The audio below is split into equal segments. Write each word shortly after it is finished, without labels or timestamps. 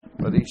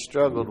but he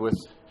struggled with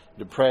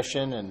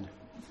depression,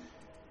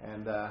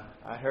 and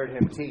I heard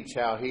him teach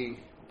how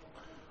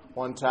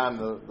one time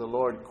the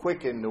Lord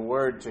quickened the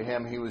word to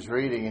him he was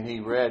reading, and he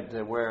read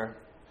where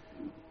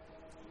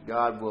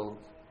God will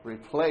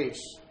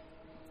replace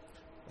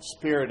a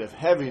spirit of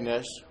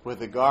heaviness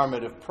with a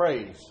garment of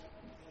praise.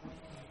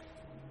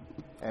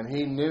 And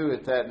he knew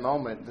at that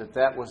moment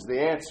that was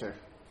the answer.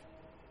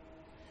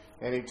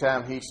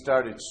 Anytime he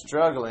started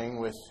struggling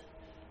with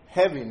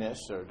heaviness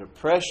or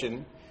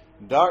depression,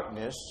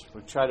 darkness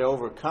would try to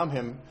overcome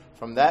him.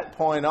 From that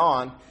point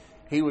on,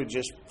 he would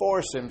just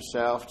force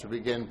himself to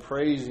begin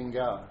praising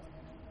God.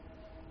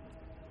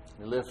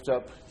 He lift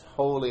up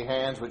holy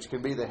hands, which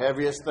can be the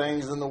heaviest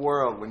things in the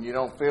world when you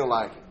don't feel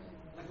like it.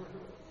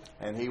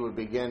 And he would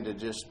begin to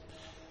just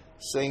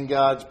sing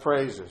God's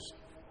praises.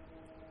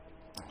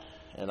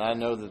 And I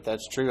know that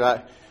that's true.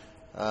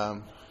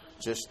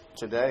 Just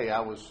today,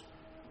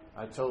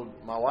 I told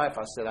my wife,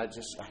 I said, I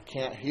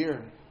can't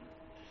hear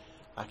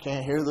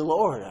the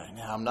Lord right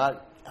now. I'm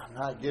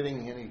not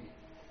getting any,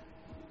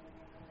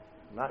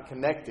 I'm not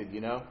connected,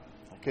 I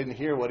couldn't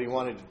hear what he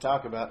wanted to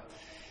talk about.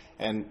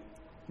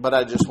 But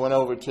I just went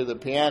over to the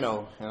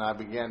piano and I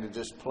began to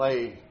just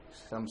play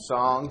some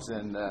songs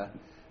and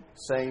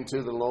sing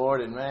to the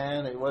Lord. And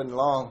man, it wasn't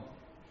long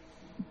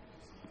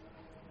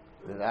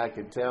that I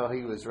could tell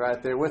he was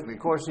right there with me. Of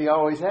course, he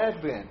always has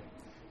been.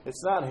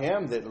 It's not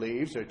him that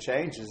leaves or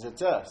changes,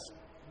 it's us.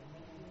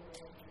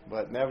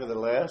 But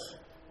nevertheless,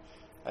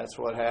 that's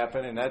what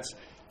happened. And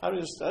I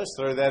just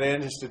throw that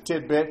in, just a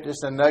tidbit,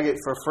 just a nugget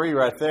for free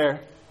right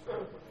there.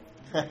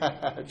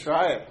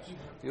 Try it.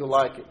 You'll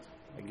like it.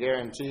 I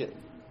guarantee it.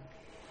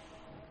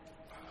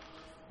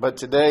 But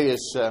today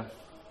is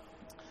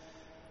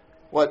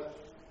what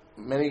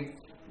many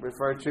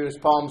refer to as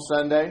Palm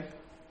Sunday.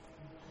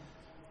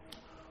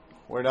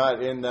 We're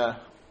not in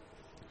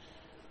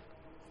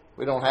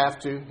we don't have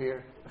to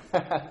here.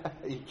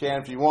 You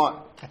can if you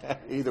want.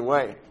 Either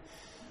way.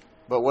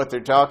 But what they're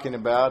talking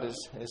about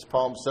is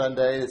Palm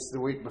Sunday. It's the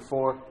week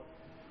before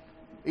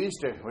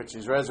Easter, which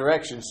is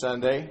Resurrection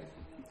Sunday.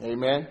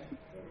 Amen.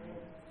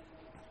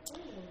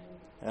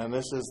 And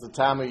this is the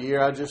time of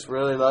year I just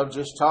really love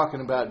just talking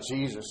about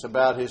Jesus,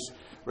 about his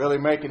really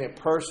making it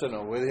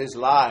personal with his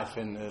life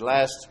and the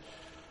last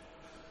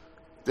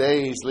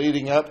days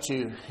leading up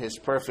to his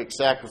perfect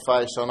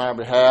sacrifice on our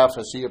behalf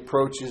as he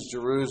approaches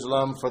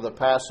Jerusalem for the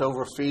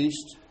Passover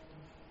feast,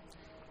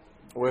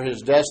 where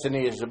his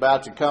destiny is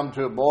about to come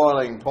to a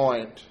boiling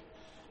point,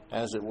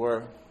 as it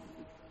were.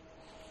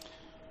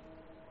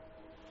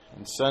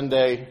 And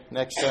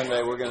next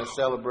Sunday, we're going to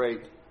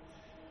celebrate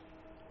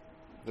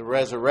the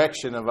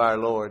resurrection of our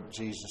Lord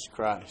Jesus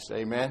Christ.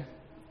 Amen.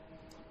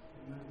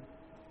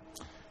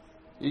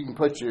 You can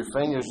put your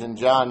fingers in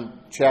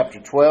John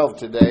chapter 12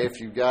 today, if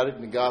you've got it,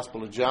 in the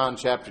Gospel of John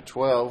chapter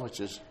 12, which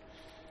is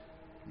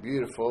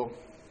beautiful.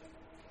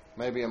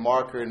 Maybe a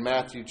marker in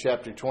Matthew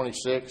chapter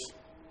 26.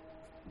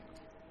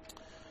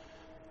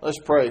 Let's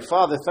pray.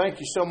 Father, thank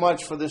you so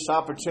much for this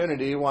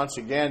opportunity once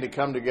again to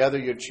come together,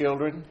 your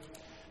children,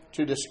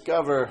 to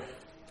discover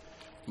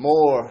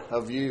more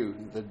of you,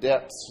 the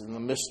depths and the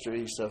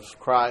mysteries of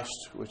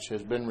Christ, which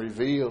has been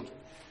revealed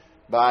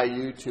by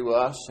you to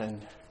us,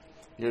 and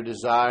your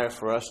desire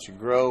for us to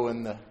grow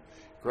in the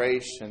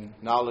grace and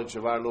knowledge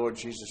of our Lord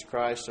Jesus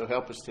Christ. So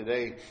help us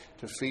today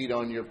to feed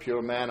on your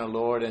pure manna,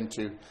 Lord, and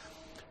to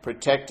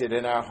protect it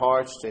in our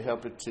hearts, to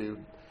help it to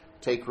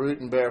take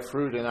root and bear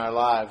fruit in our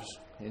lives.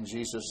 In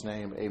Jesus'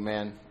 name,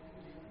 amen.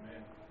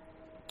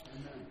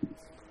 Amen.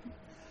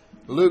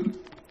 Luke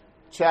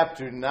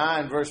chapter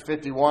 9, verse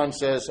 51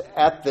 says,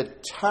 as the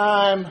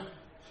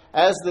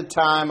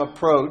time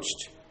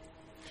approached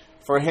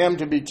for him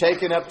to be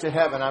taken up to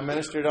heaven. I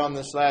ministered on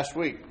this last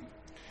week.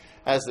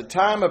 As the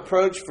time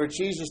approached for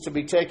Jesus to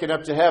be taken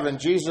up to heaven,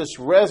 Jesus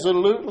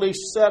resolutely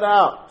set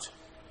out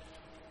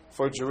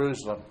for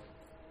Jerusalem.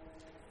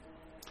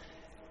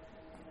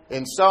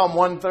 In Psalm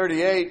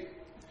 138,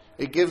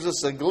 it gives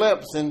us a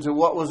glimpse into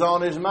what was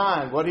on his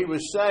mind, what he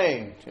was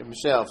saying to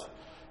himself.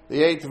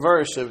 The 8th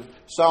verse of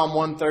Psalm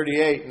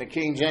 138 in the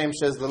King James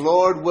says, "The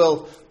Lord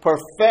will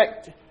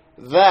perfect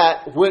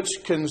that which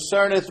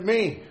concerneth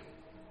me.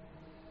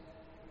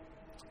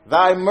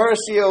 Thy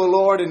mercy, O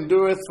Lord,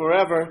 endureth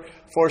forever.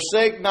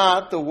 Forsake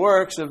not the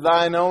works of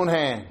thine own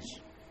hands."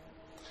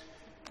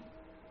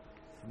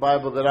 The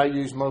Bible that I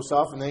use most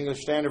often, the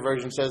English Standard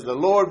Version, says, "The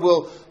Lord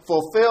will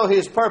fulfill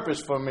his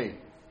purpose for me."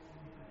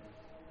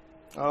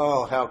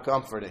 Oh, how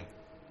comforting.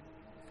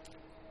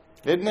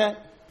 Isn't it?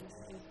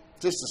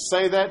 Just to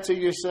say that to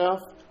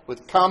yourself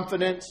with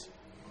confidence.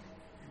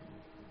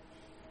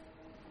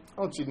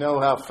 Don't you know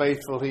how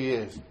faithful he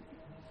is?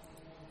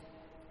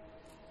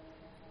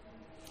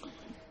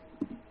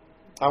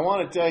 I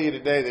want to tell you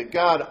today that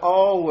God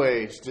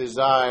always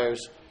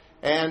desires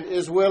and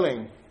is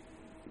willing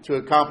to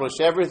accomplish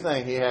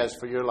everything he has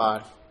for your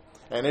life.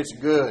 And it's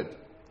good.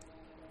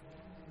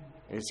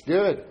 It's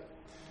good.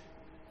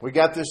 We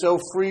got this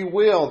old free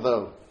will,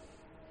 though,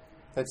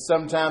 that's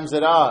sometimes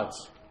at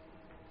odds.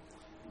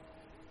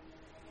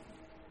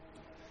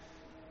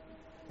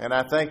 And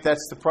I think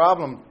that's the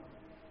problem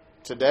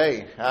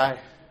today. I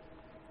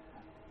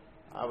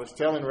was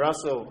telling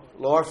Russell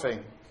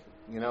Lorfing,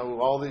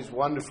 all these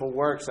wonderful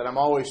works that I'm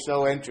always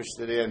so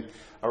interested in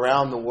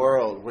around the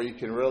world, where you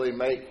can really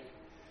make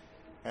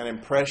an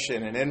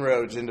impression and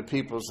inroads into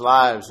people's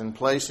lives in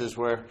places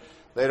where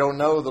they don't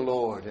know the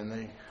Lord and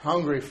they're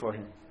hungry for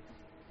Him.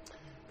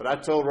 But I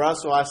told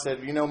Russell, I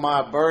said,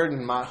 my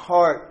burden, my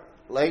heart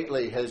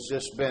lately has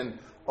just been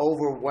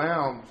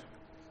overwhelmed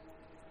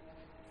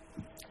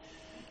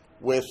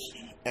with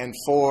and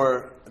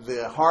for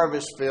the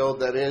harvest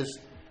field that is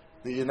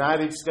the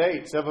United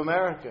States of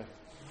America.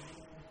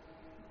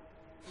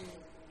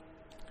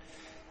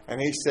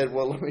 And he said,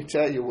 well, let me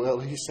tell you, Will,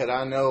 he said,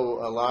 I know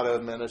a lot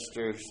of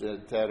ministers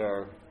that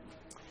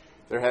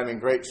they're having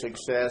great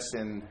success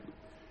in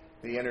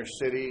the inner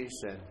cities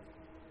and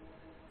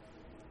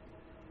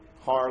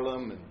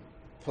Harlem and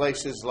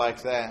places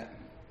like that.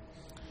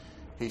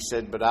 He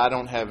said, but I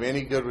don't have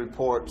any good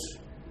reports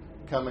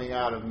coming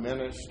out of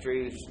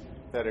ministries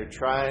that are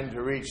trying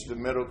to reach the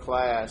middle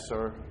class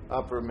or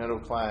upper middle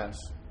class.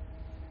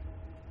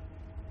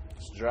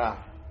 It's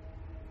dry.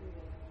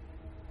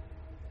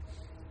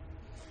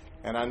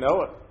 And I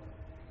know it.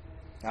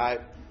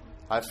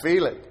 I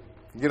feel it.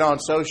 Get on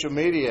social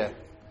media.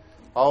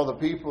 All the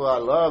people I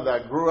love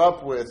that I grew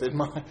up with in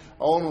my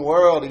own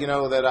world,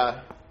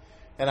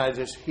 and I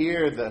just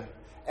hear the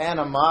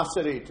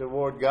animosity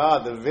toward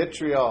God, the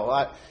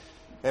vitriol,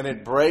 and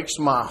it breaks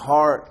my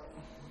heart.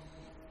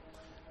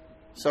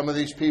 Some of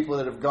these people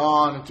that have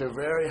gone into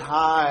very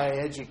high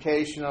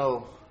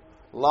educational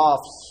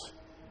lofts,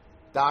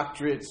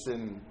 doctorates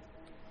and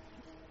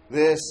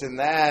this and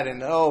that,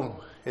 and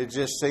it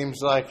just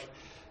seems like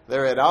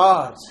they're at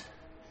odds.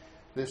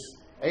 This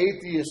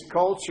atheist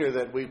culture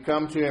that we've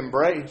come to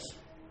embrace,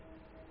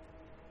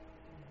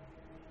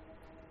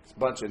 it's a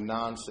bunch of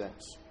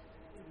nonsense.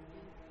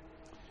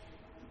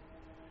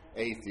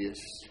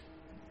 Atheists.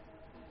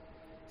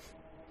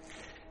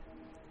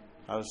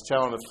 I was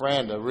telling a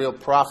friend, a real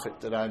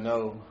prophet that I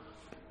know,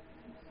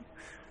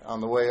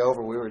 on the way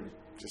over,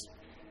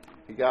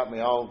 he got me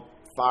all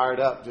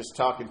fired up just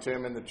talking to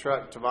him in the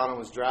truck. Tavana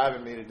was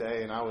driving me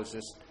today, and I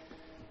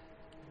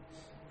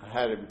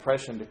had an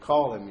impression to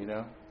call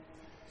him,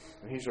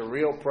 He's a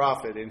real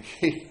prophet, and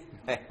he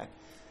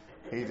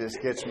just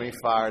gets me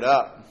fired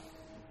up.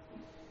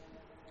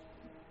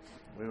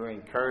 We were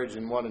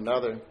encouraging one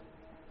another.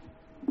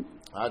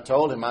 I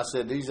told him, I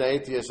said, these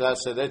atheists,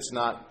 it's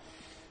not,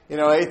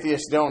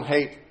 atheists don't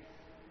hate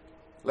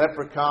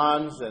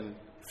leprechauns and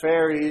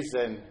fairies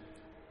and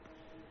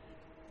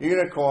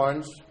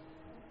unicorns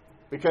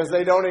because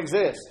they don't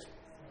exist.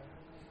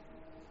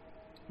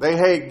 They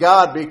hate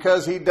God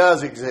because He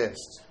does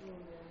exist.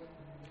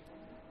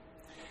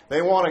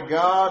 They want a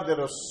God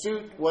that'll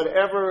suit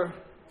whatever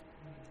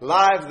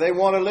life they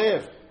want to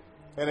live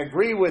and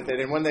agree with it.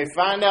 And when they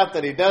find out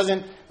that He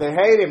doesn't, they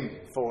hate Him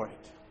for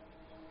it.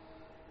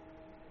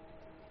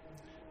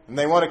 And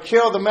they want to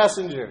kill the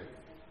messenger.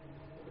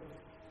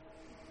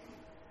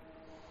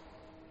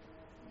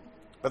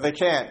 But they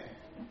can't.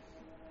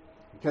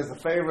 Because the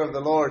favor of the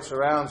Lord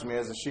surrounds me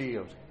as a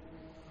shield.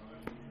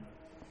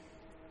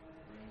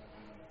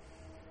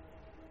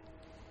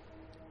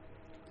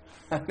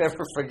 I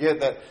never forget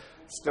that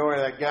story.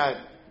 That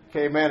guy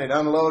came in and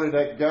unloaded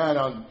that gun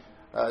on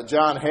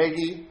John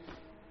Hagee.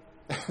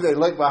 They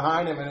looked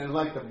behind him, and it was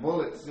like the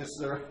bullets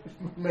just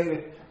made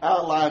an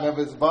outline of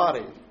his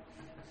body.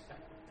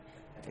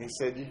 He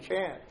said, you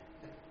can't.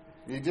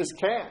 You just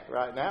can't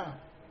right now.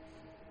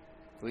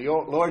 The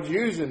Lord's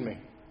using me.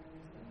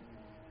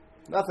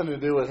 Nothing to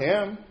do with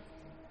Him.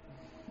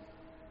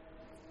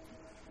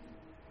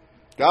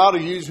 God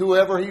will use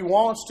whoever He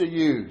wants to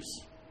use.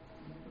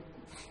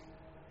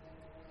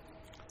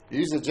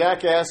 Use a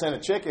jackass and a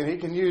chicken. He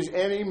can use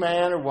any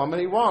man or woman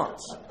He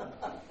wants.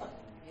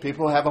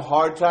 People have a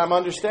hard time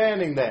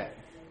understanding that.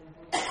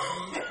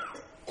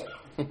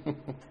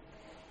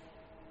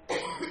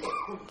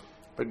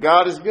 But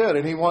God is good,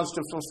 and He wants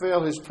to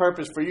fulfill His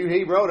purpose for you.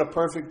 He wrote a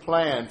perfect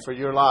plan for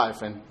your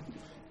life, and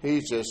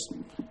He's just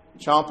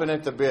chomping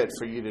at the bit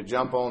for you to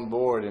jump on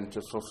board and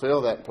to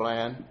fulfill that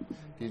plan.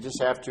 You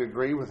just have to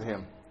agree with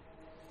Him.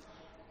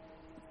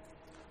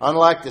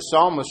 Unlike the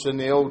psalmist in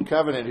the Old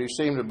Covenant who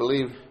seemed to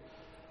believe,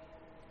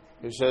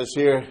 it says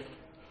here,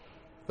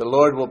 the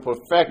Lord will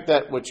perfect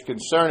that which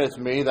concerneth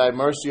me. Thy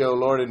mercy, O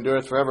Lord,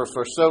 endureth forever.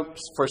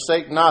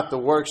 Forsake not the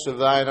works of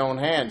thine own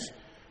hands.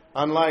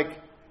 Unlike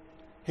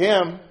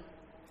him,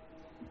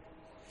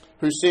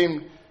 who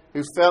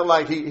felt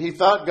like he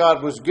thought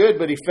God was good,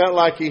 but he felt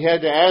like he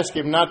had to ask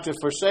Him not to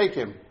forsake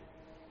him.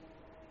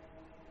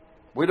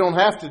 We don't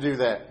have to do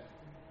that.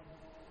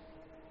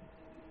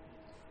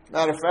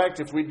 Matter of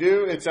fact, if we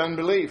do, it's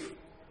unbelief.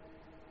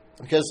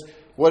 Because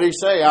what did He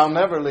say? I'll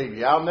never leave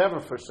you. I'll never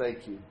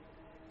forsake you.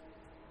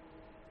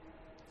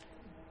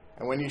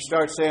 And when you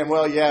start saying,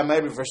 well, yeah,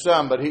 maybe for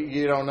some, but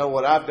you don't know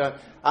what I've done.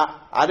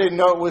 I didn't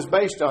know it was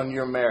based on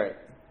your merit.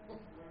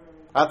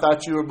 I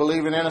thought you were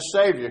believing in a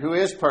Savior who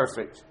is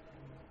perfect.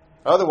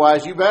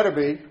 Otherwise, you better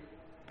be.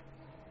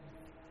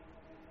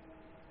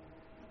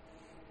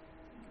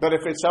 But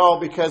if it's all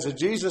because of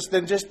Jesus,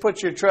 then just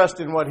put your trust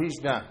in what He's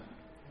done.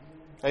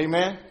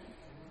 Amen?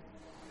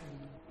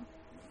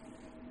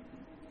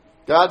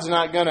 God's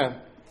not going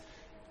to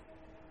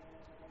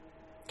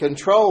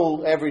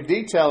control every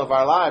detail of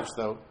our lives,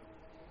 though.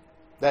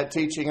 That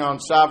teaching on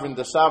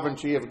the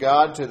sovereignty of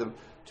God to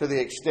the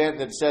extent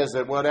that says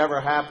that whatever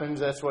happens,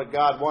 that's what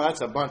God wants.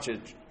 That's a bunch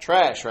of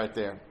trash right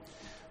there.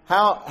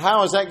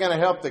 How is that going to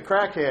help the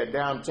crackhead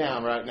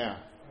downtown right now?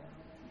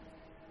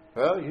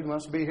 Well, you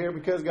must be here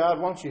because God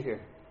wants you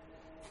here.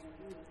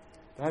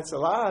 That's a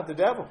lie of the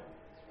devil.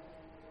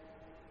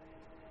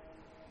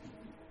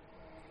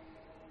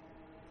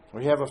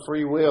 We have a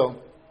free will,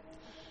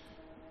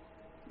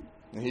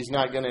 and He's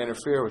not going to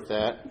interfere with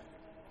that.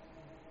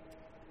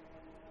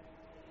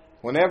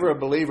 Whenever a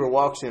believer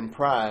walks in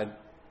pride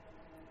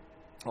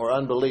or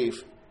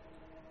unbelief,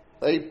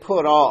 they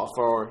put off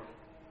or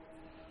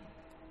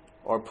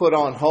put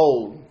on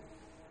hold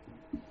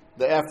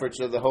the efforts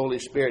of the Holy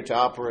Spirit to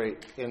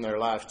operate in their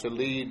lives, to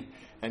lead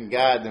and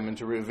guide them and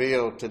to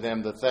reveal to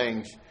them the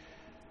things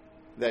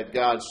that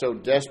God so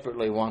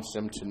desperately wants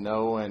them to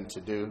know and to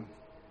do.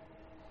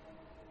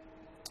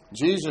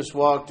 Jesus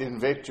walked in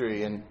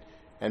victory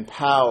and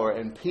power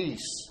and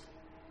peace.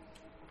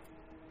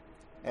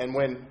 And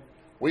when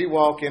we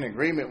walk in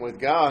agreement with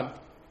God,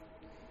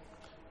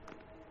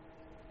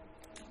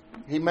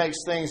 He makes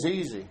things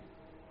easy.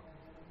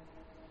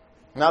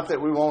 Not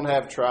that we won't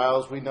have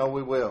trials, we know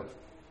we will.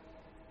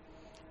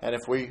 And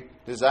if we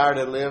desire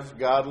to live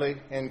godly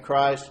in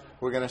Christ,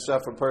 we're going to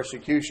suffer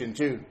persecution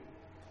too.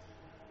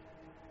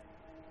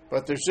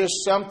 But there's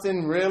just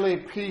something really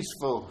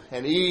peaceful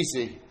and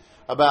easy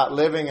about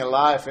living a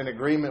life in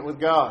agreement with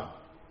God,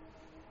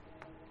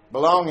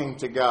 belonging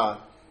to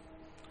God,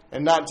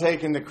 and not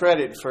taking the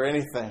credit for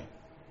anything.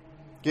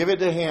 Give it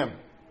to Him.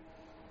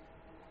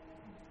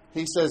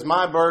 He says,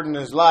 my burden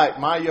is light,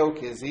 my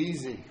yoke is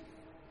easy.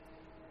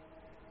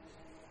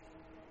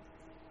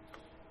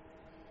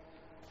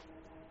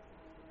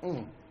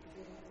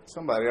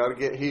 Somebody ought to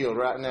get healed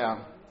right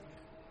now.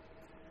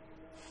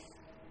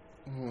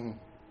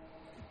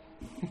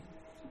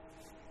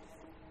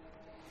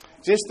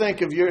 Just think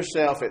of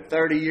yourself at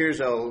 30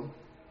 years old.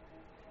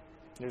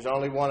 There's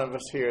only one of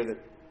us here that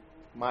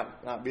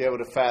might not be able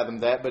to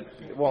fathom that, but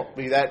it won't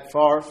be that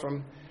far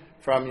from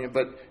you.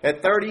 But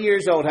at 30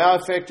 years old, how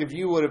effective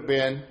you would have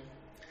been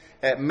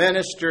at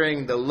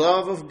ministering the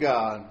love of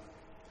God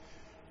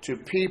to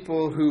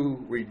people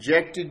who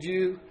rejected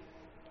you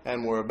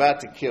and were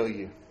about to kill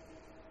you.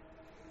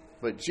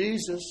 But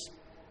Jesus,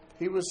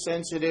 He was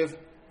sensitive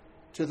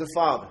to the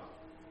Father.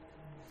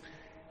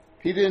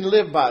 He didn't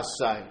live by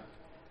sight.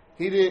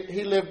 He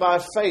lived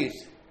by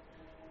faith.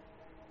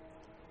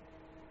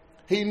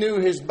 He knew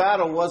His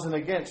battle wasn't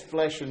against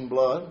flesh and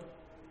blood.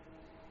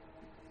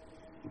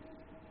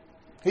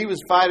 He was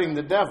fighting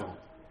the devil.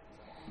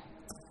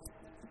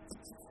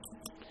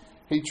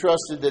 He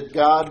trusted that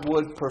God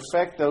would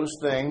perfect those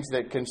things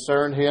that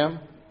concerned Him,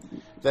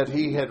 that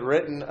He had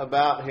written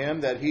about Him,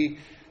 that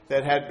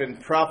had been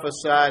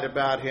prophesied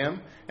about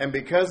Him. And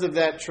because of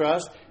that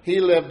trust,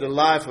 he lived a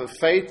life of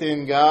faith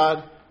in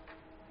God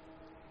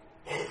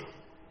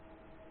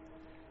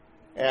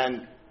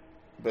and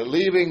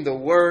believing the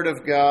Word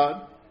of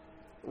God,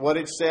 what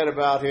it said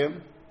about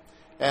Him,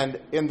 and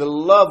in the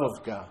love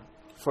of God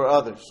for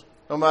others,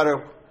 no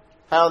matter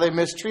how they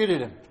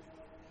mistreated Him.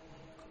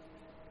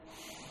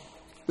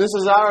 This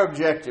is our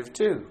objective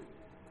too,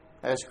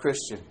 as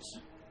Christians.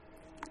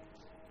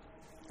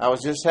 I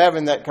was just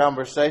having that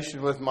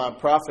conversation with my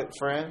prophet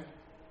friend.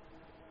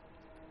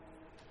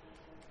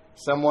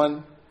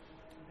 Someone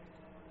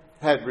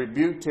had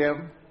rebuked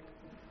him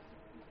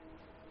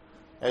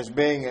as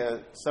being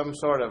some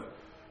sort of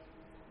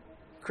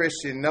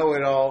Christian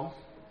know-it-all.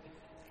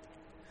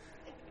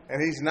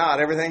 And he's not.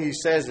 Everything he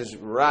says is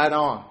right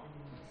on.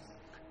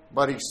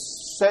 But he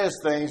says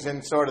things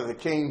in sort of the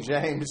King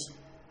James,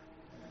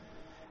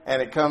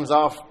 and it comes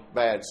off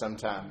bad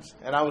sometimes.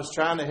 And I was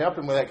trying to help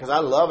him with that because I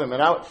love him.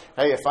 And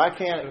hey, if I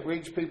can't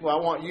reach people, I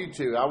want you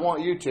to. I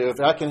want you to. If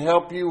I can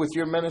help you with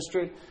your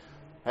ministry,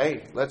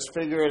 hey, let's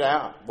figure it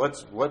out.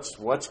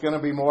 What's going to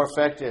be more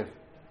effective?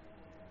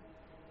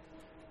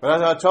 But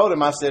as I told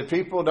him, I said,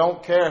 people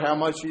don't care how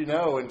much you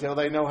know until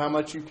they know how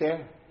much you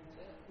care.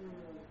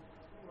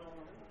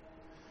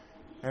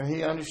 And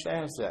he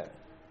understands that.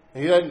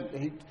 He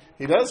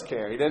does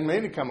care. He doesn't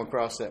mean to come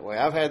across that way.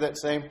 I've had that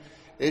same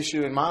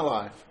issue in my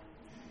life.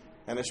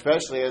 And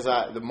especially as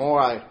the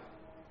more I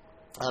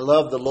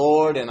love the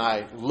Lord and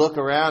I look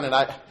around and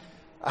I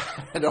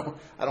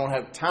don't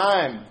have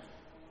time.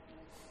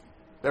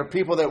 There are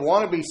people that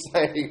want to be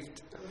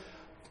saved.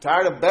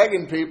 Tired of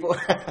begging people,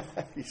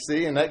 you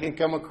see, and that can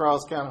come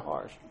across kind of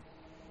harsh.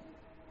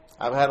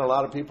 I've had a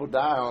lot of people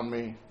die on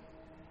me.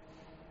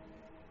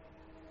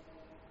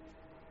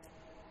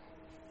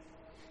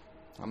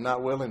 I'm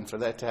not willing for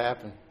that to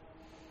happen.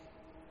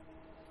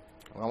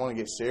 I want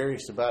to get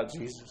serious about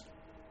Jesus.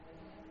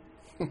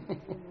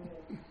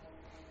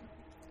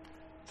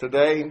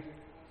 Today,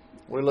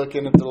 we're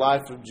looking at the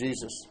life of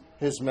Jesus,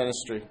 His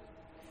ministry.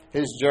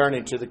 His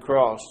journey to the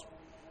cross.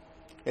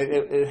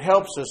 It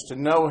helps us to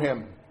know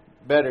Him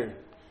better,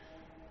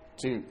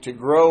 to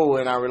grow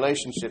in our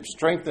relationship,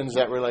 strengthens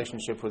that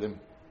relationship with Him.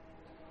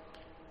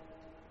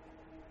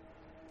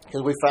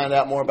 Because we find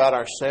out more about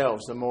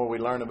ourselves the more we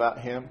learn about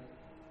Him.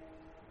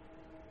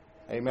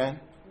 Amen?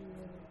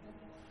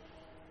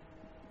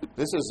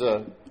 This is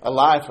a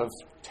life of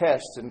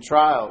tests and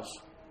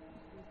trials.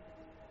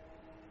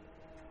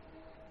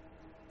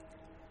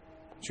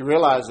 But you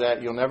realize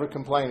that you'll never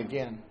complain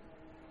again.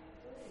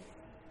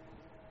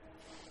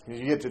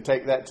 You get to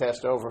take that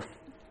test over.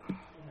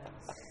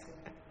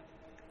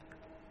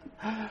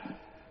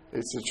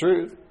 It's the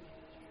truth.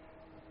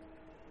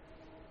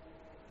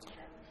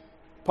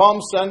 Palm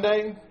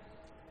Sunday,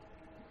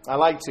 I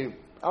like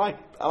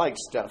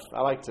stuff.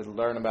 I like to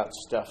learn about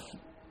stuff.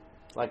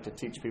 I like to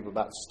teach people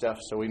about stuff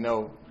so we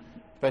know,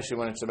 especially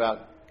when it's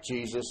about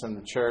Jesus and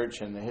the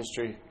church and the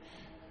history.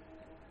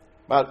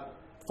 About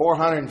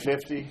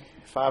 450,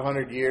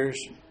 500 years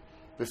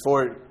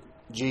before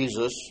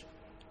Jesus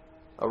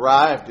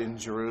arrived in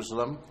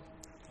Jerusalem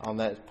on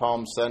that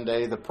Palm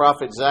Sunday, the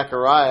prophet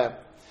Zechariah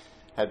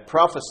had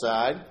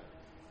prophesied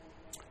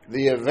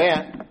the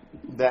event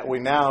that we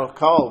now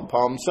call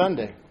Palm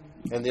Sunday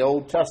in the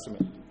Old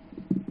Testament.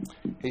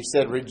 He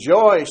said,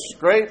 "Rejoice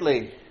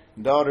greatly,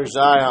 daughter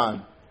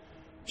Zion.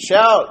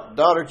 Shout,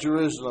 daughter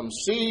Jerusalem.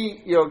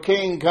 See, your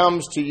king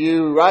comes to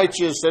you,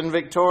 righteous and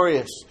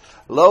victorious,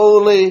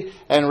 lowly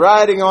and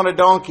riding on a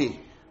donkey,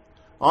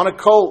 on a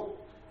colt,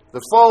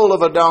 the foal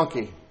of a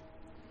donkey."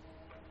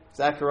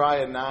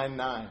 Zechariah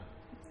 9:9.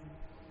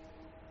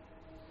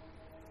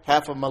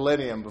 Half a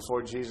millennium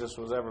before Jesus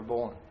was ever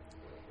born.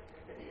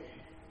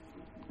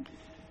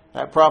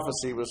 That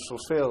prophecy was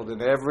fulfilled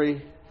in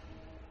every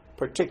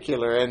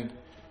particular, and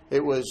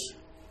it was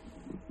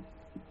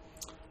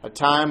a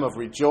time of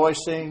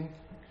rejoicing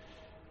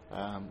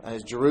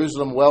as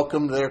Jerusalem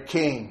welcomed their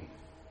king.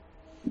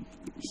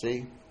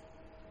 See,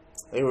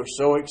 they were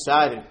so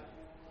excited.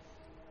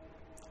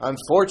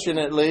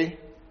 Unfortunately,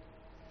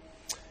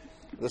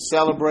 the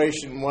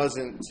celebration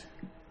wasn't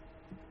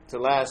to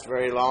last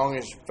very long.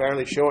 It's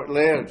fairly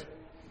short-lived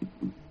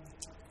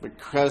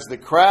because the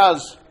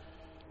crowds,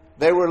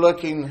 they were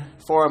looking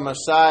for a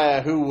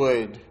Messiah who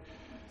would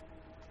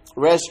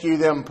rescue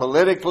them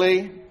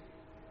politically,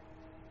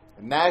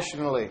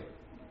 nationally,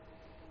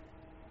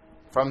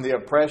 from the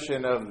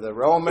oppression of the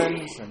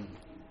Romans and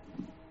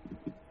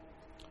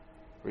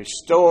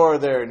restore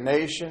their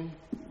nation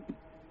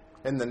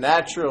in the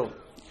natural.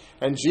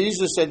 And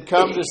Jesus had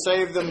come to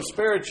save them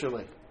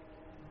spiritually.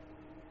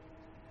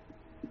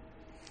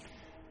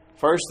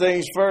 First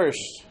things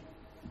first.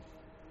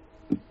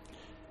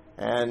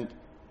 And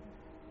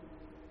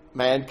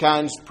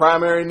mankind's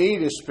primary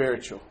need is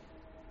spiritual.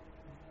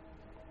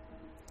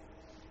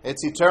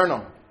 It's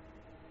eternal,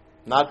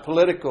 not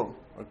political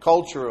or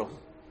cultural.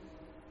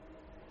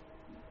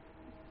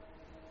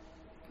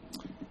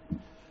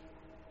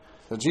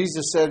 So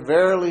Jesus said,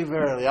 "Verily,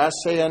 verily, I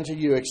say unto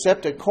you,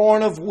 except a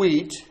corn of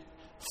wheat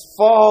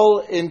fall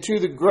into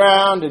the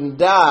ground and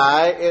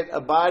die, it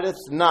abideth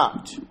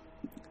not.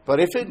 But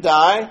if it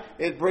die,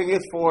 it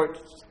bringeth forth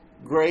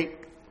great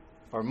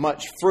or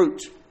much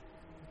fruit."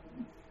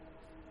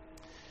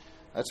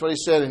 That's what he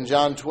said in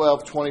John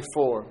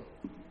 12:24.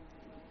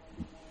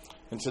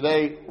 And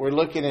today we're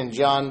looking in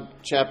John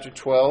chapter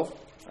 12.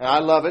 And I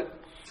love it.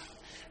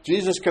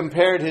 Jesus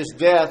compared his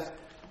death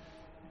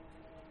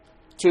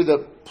to the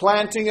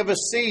planting of a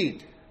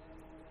seed.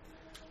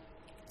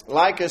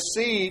 Like a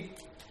seed,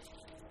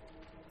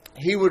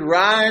 he would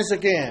rise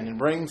again and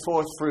bring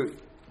forth fruit.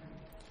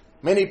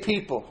 Many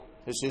people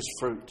is his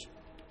fruit.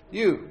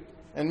 You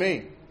and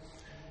me.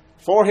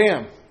 For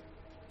him.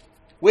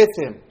 With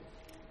him.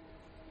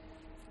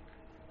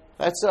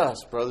 That's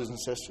us, brothers and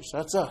sisters.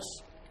 That's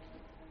us.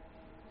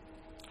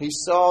 He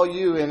saw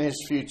you in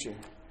his future.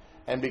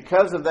 And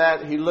because of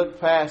that, he looked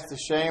past the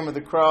shame of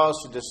the cross,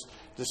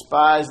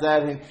 despised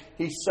that, and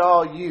he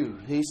saw you.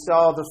 He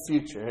saw the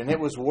future, and it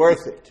was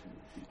worth it.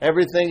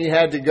 Everything he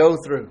had to go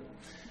through.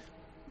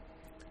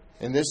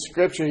 In this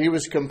scripture, he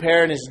was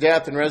comparing his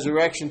death and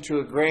resurrection to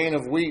a grain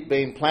of wheat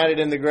being planted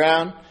in the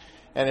ground,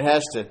 and it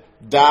has to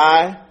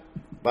die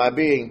by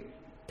being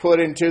put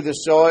into the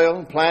soil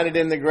and planted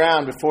in the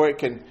ground before it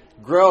can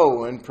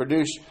grow and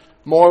produce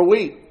more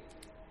wheat.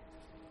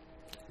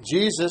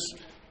 Jesus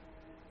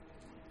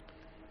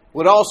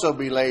would also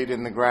be laid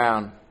in the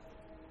ground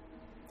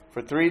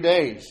for 3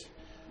 days.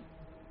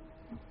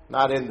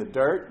 Not in the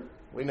dirt.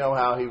 We know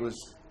how he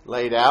was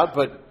laid out,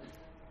 but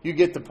you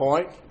get the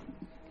point.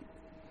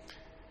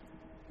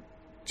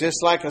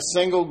 Just like a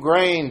single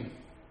grain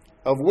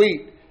of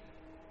wheat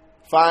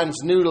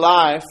finds new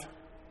life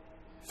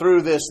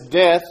through this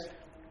death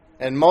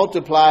and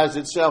multiplies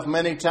itself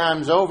many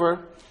times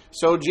over,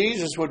 so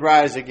Jesus would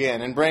rise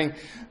again and bring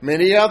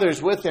many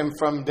others with him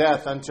from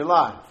death unto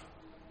life.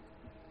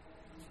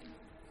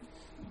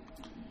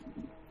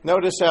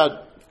 Notice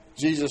how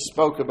Jesus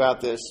spoke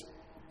about this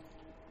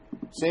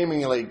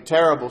seemingly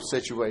terrible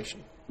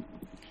situation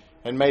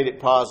and made it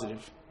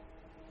positive.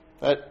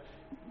 That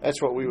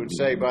That's what we would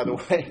say, by the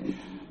way.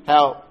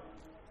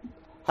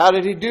 How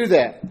did he do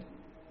that?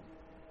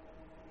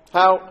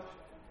 How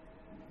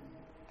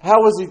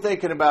was he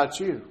thinking about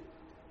you?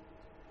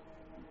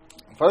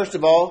 First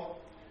of all,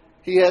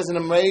 he has an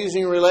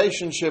amazing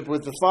relationship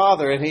with the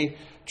Father, and he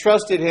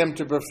trusted him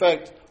to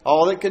perfect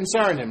all that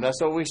concerned him.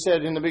 That's what we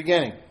said in the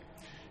beginning.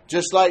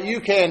 Just like you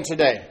can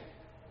today.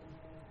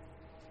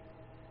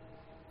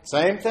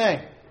 Same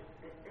thing.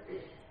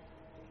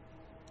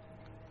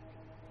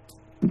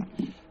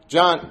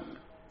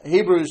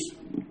 Hebrews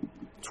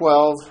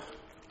 12,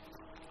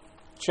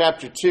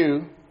 chapter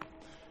 2.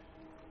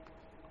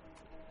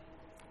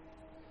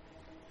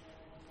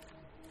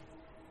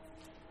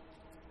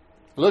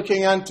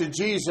 Looking unto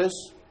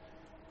Jesus,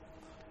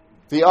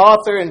 the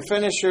author and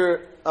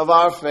finisher of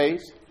our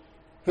faith,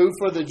 who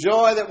for the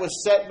joy that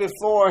was set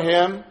before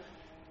him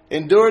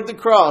endured the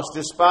cross,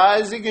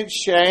 despising its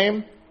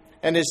shame,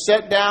 and is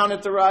set down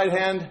at the right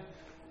hand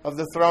of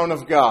the throne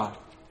of God.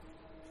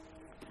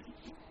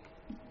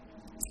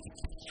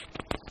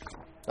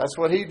 That's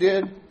what he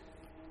did.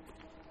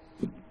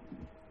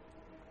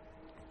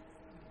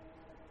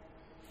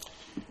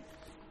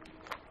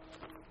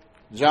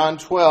 John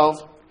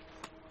 12,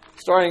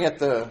 starting at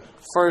the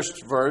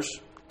first verse.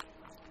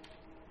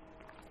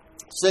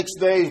 6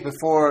 days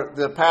before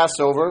the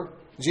Passover,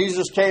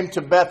 Jesus came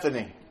to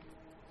Bethany,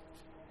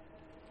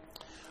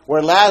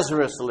 where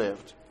Lazarus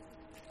lived,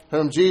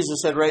 whom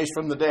Jesus had raised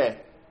from the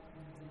dead.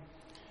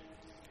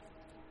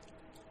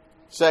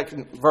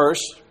 Second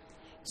verse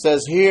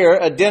says, here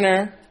a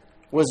dinner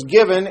was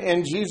given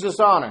in Jesus'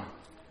 honor.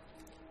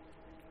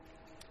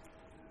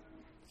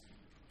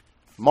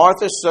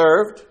 Martha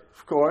served,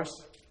 of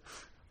course,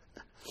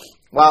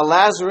 while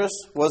Lazarus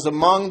was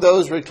among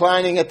those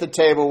reclining at the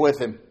table with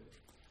him.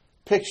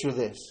 Picture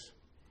this.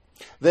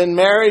 Then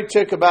Mary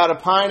took about a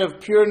pint of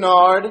pure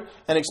nard,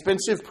 an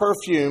expensive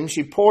perfume.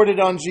 She poured it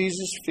on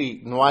Jesus'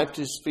 feet and wiped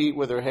his feet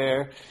with her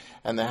hair,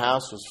 and the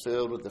house was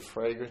filled with the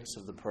fragrance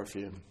of the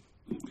perfume.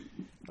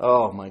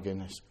 Oh, my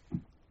goodness.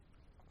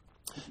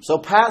 So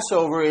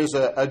Passover is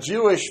a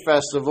Jewish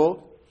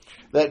festival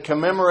that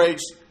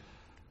commemorates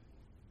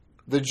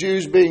the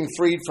Jews being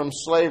freed from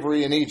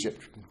slavery in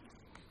Egypt.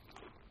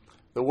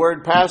 The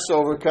word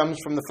Passover comes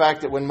from the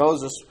fact that when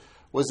Moses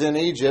was in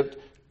Egypt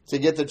to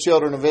get the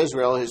children of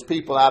Israel, his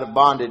people, out of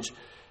bondage,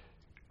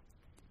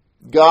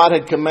 God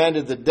had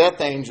commanded the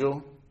death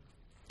angel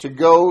to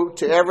go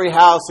to every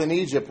house in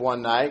Egypt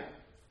one night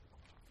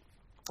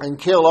and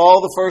kill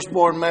all the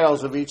firstborn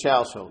males of each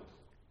household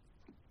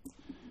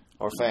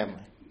or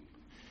family.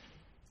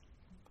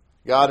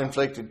 God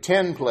inflicted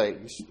 10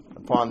 plagues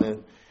upon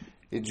the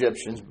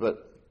Egyptians,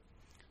 but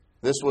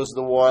this was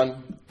the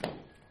one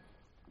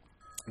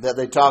that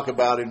they talk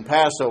about in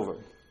Passover.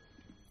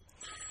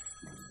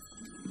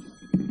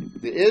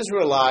 The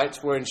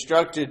Israelites were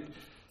instructed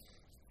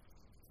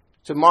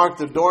to mark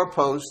the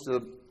doorpost,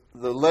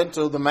 the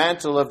lintel, the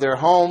mantle of their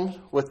homes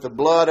with the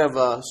blood of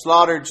a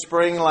slaughtered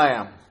spring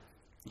lamb.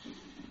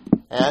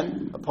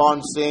 And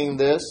upon seeing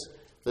this,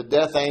 the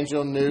death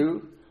angel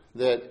knew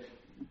that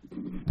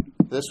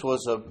this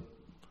was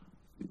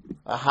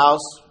a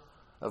house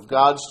of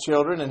God's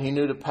children, and he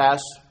knew to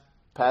pass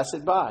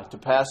it by, to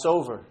pass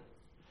over,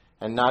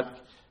 and not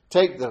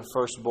take the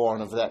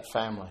firstborn of that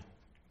family.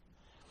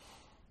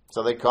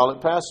 So they call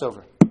it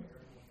Passover.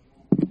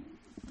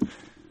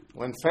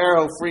 When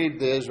Pharaoh freed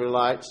the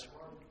Israelites,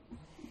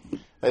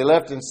 they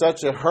left in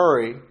such a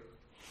hurry,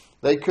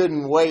 they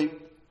couldn't wait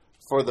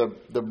for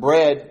the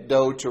bread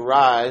dough to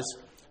rise,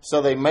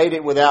 so they made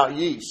it without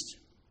yeast.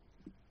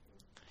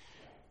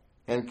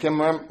 In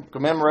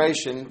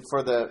commemoration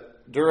for the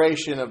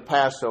duration of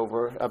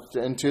Passover,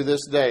 and to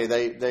this day,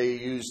 they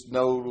used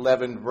no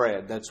leavened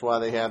bread. That's why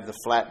they have the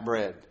flat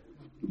bread.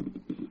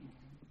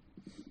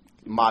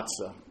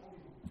 Matzah.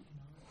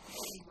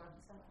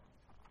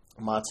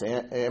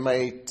 Matzah,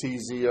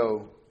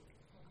 M-A-T-Z-O.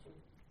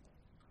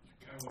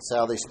 That's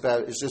how they spell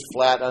it. It's just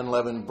flat,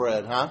 unleavened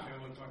bread, huh?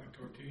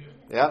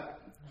 Yep.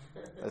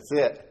 That's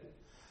it.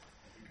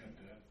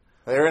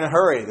 They were in a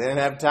hurry. They didn't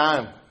have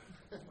time.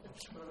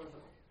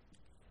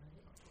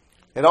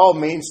 It all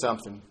means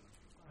something.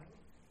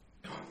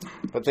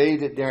 But they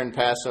eat it during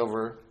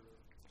Passover.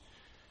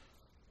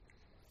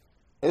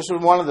 This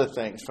was one of the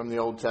things from the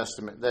Old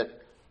Testament,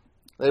 that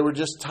they were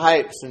just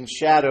types and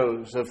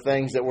shadows of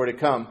things that were to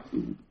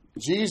come.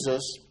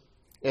 Jesus,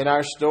 in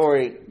our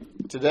story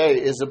today,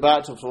 is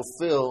about to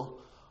fulfill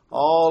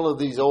all of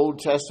these Old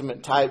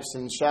Testament types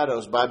and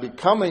shadows by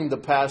becoming the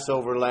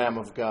Passover Lamb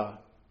of God.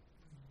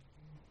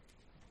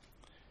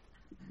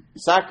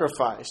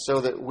 Sacrifice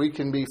so that we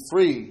can be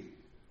free,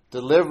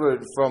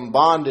 delivered from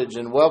bondage,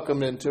 and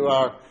welcomed into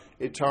our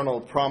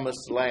eternal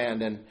promised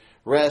land and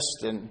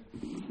rest and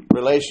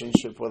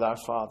relationship with our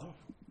Father.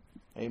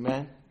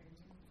 Amen.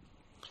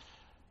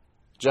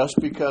 Just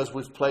because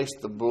we've placed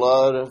the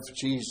blood of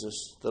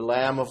Jesus, the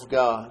Lamb of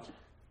God,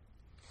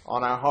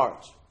 on our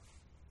hearts,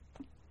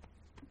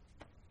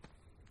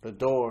 the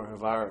door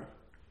of our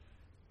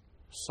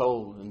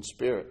soul and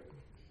spirit,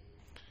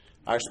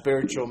 our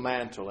spiritual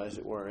mantle, as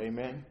it were.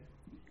 Amen.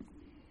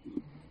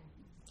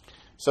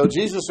 So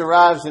Jesus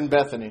arrives in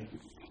Bethany,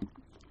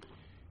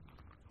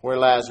 where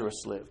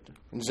Lazarus lived.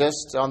 And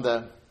just on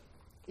the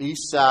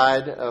east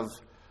side of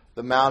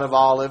the Mount of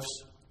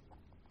Olives.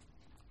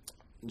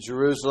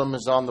 Jerusalem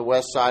is on the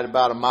west side,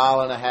 about 1.5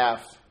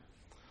 miles.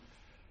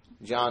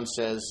 John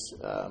says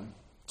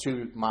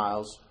 2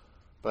 miles,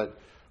 but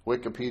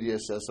Wikipedia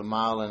says 1.5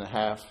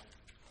 miles.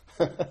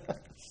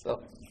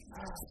 So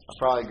I'll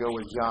probably go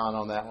with John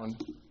on that one.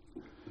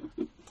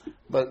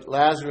 But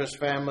Lazarus'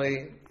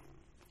 family,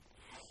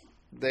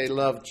 they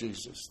loved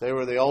Jesus. They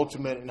were the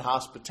ultimate in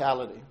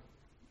hospitality.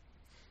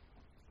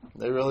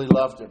 They really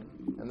loved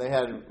him, and they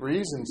had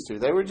reasons to.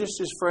 They were just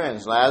his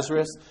friends,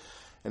 Lazarus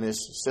and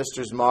his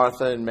sisters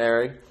Martha and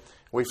Mary.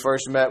 We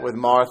first met with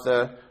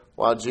Martha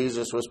while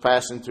Jesus was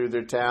passing through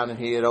their town, and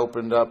he had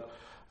opened up.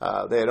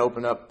 They had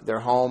opened up their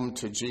home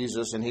to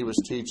Jesus, and he was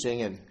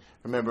teaching. And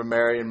remember,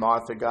 Mary and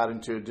Martha got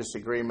into a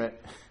disagreement,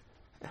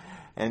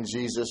 and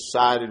Jesus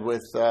sided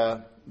with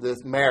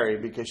Mary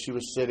because she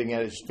was sitting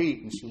at his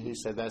feet, and he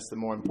said that's the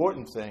more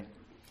important thing.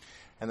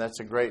 And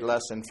that's a great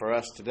lesson for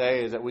us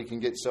today, is that we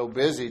can get so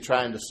busy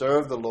trying to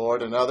serve the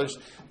Lord and others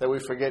that we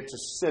forget to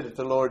sit at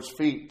the Lord's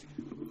feet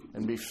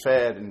and be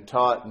fed and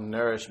taught and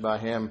nourished by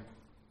him.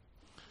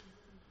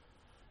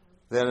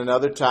 Then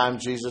another time,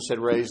 Jesus had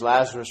raised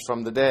Lazarus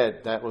from the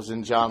dead. That was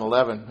in John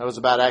 11. That was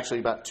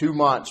about 2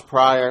 months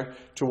prior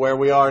to where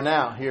we are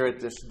now, here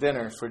at this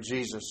dinner for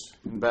Jesus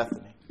in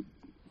Bethany.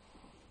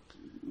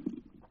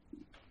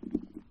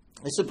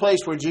 It's a place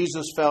where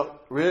Jesus felt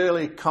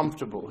really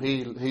comfortable.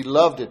 He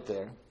loved it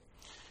there.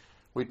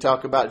 We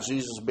talk about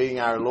Jesus being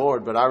our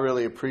Lord, but I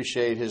really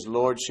appreciate his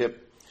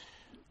lordship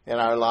in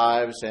our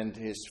lives and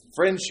his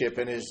friendship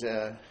and his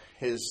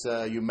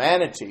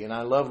humanity. And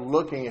I love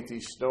looking at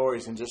these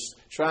stories and just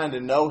trying to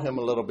know him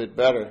a little bit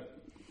better.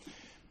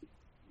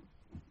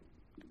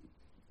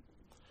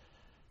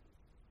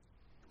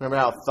 Remember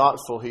how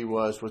thoughtful he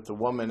was with the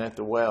woman at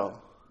the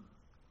well.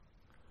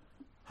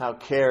 How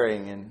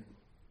caring and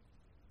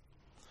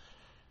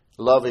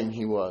loving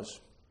he was.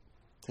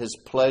 His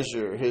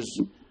pleasure,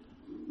 his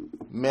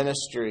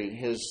ministry,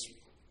 his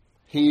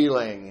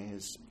healing,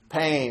 his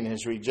pain,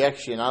 his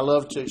rejection. I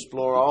love to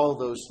explore all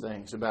those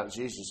things about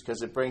Jesus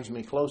because it brings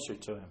me closer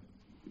to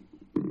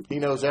him. He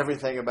knows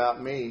everything about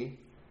me.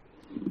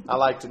 I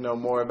like to know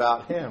more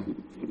about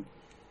him.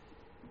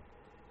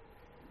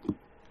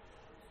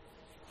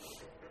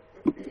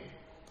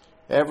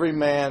 Every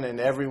man and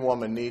every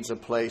woman needs a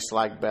place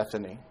like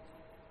Bethany.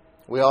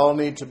 We all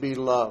need to be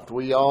loved.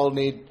 We all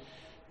need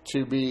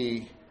to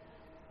be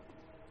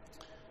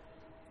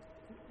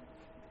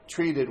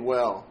treated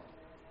well.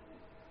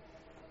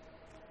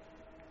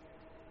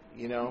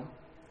 You know,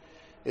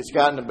 it's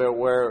gotten to be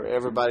where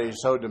everybody's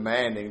so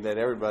demanding that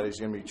everybody's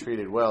going to be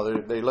treated well.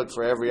 They look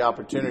for every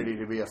opportunity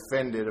to be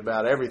offended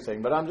about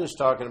everything. But I'm just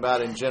talking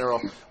about in general,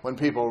 when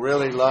people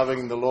really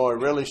loving the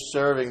Lord, really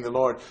serving the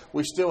Lord,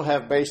 we still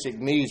have basic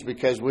needs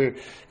because we're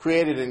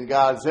created in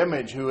God's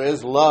image, who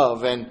is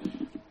love,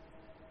 and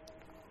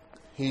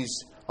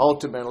he's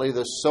ultimately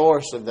the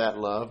source of that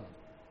love.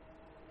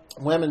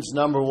 Women's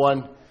number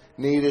one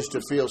need is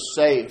to feel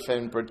safe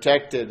and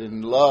protected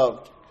and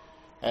loved.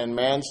 And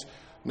man's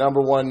number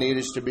one need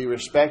is to be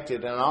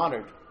respected and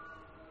honored.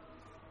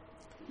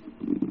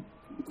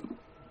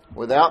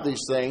 Without these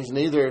things,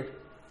 neither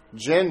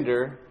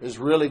gender is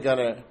really going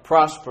to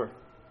prosper.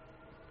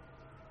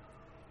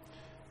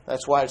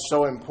 That's why it's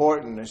so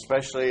important,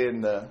 especially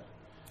in the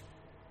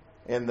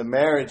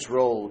marriage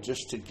role,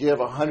 just to give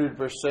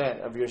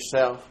 100% of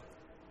yourself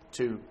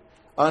to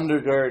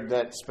undergird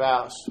that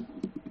spouse.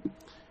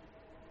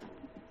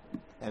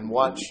 And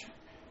watch,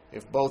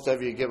 if both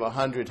of you give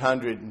 100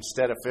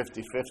 instead of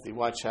 50-50,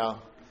 watch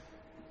how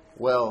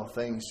well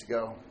things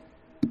go.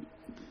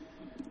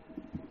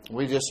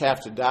 We just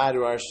have to die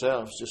to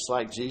ourselves, just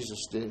like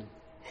Jesus did.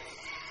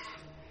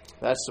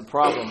 That's the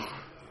problem.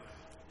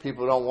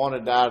 People don't want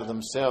to die to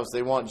themselves.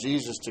 They want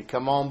Jesus to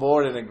come on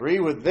board and agree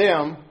with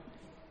them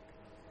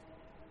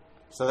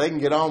so they can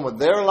get on with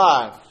their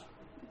lives.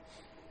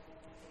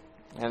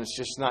 And it's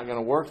just not going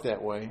to work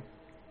that way.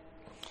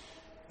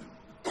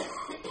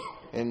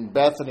 In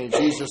Bethany,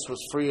 Jesus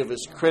was free of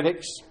his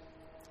critics,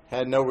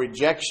 had no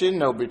rejection,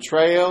 no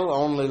betrayal,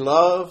 only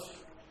love,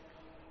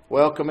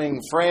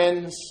 welcoming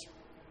friends,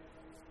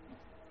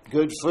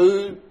 good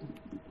food.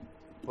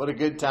 What a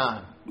good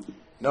time,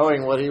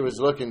 knowing what he was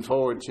looking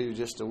forward to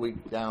just a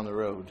week down the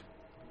road.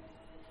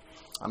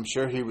 I'm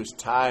sure he was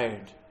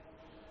tired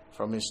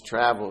from his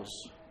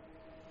travels,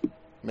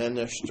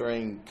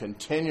 ministering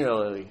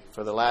continually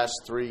for the last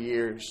 3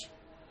 years.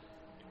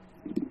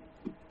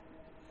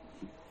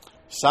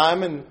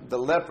 Simon the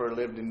leper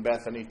lived in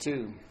Bethany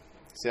too.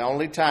 It's the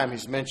only time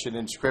he's mentioned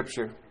in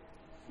Scripture.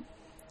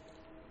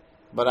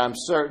 But I'm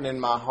certain in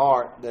my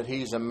heart that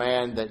he's a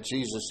man that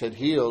Jesus had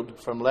healed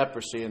from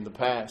leprosy in the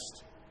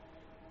past.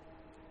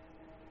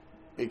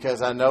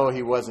 Because I know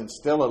he wasn't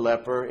still a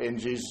leper in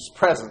Jesus'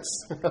 presence.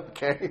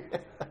 Okay?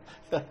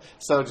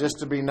 So just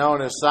to be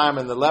known as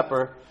Simon the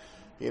leper,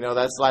 you know,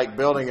 that's like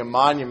building a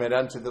monument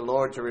unto the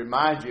Lord to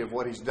remind you of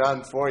what he's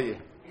done for you.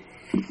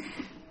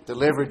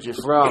 delivered you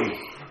from.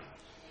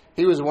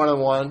 He was one of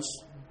the ones,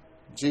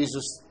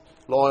 Jesus'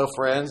 loyal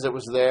friends that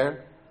was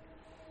there.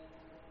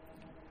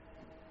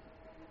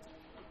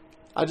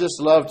 I just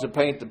love to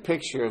paint the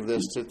picture of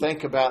this, to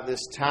think about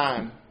this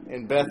time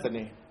in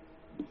Bethany.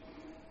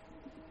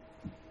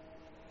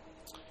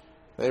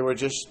 They were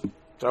just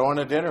throwing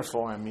a dinner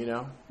for him,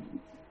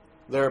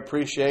 Their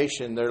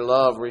appreciation, their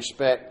love,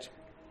 respect.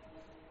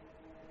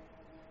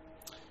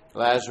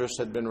 Lazarus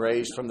had been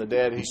raised from the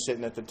dead. He's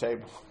sitting at the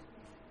table.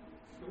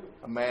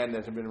 A man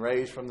that had been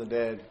raised from the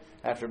dead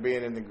after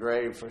being in the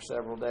grave for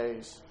several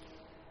days.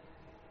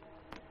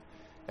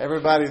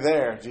 Everybody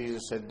there,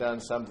 Jesus had done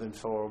something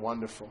for.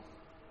 Wonderful.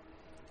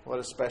 What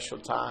a special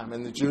time.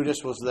 And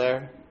Judas was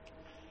there.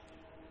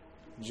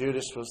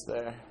 Judas was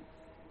there.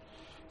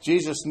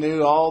 Jesus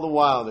knew all the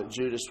while that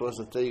Judas was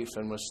a thief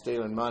and was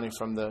stealing money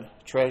from the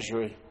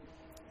treasury.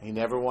 He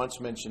never once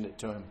mentioned it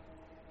to him.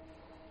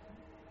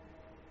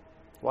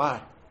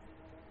 Why?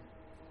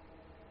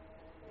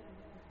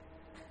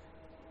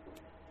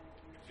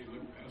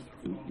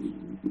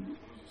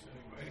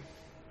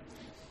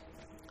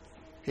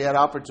 He had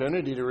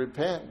opportunity to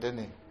repent, didn't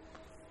he?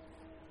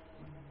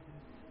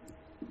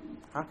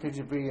 How could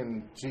you be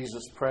in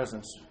Jesus'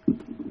 presence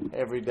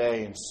every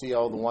day and see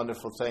all the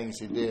wonderful things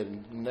he did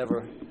and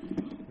never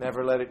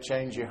let it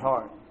change your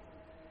heart?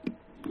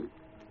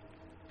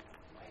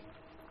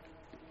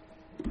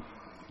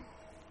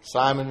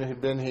 Simon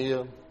had been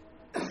healed.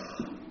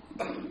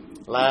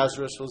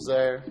 Lazarus was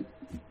there.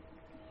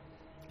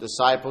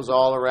 Disciples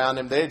all around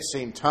him. They had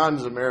seen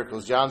tons of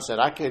miracles. John said,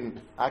 I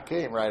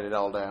can't write it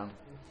all down.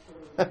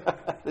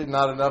 There's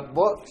not enough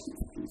books.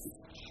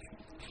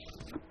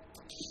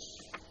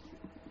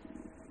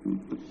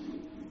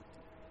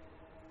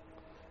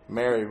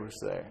 Mary was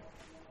there.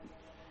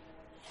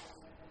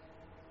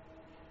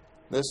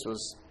 This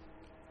was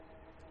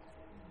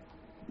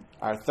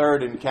our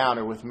third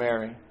encounter with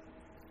Mary.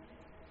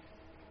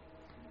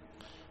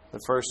 The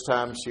first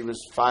time she was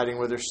fighting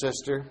with her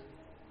sister.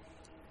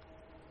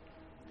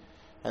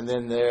 And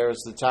then there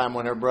was the time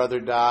when her brother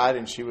died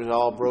and she was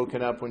all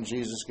broken up when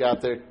Jesus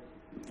got there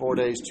 4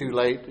 days too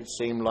late, it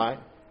seemed like.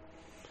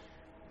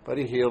 But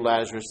he healed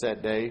Lazarus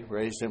that day,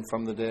 raised him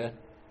from the dead.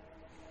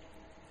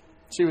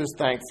 She was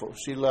thankful.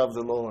 She loved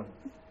the Lord.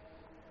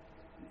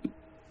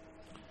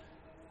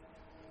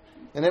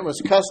 And it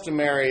was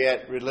customary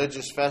at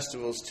religious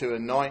festivals to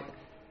anoint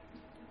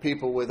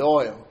people with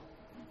oil.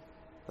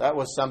 That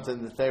was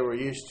something that they were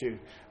used to.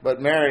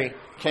 But Mary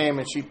came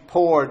and she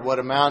poured what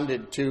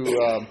amounted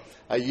to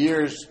a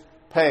year's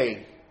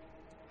pay.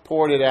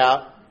 Poured it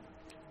out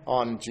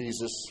on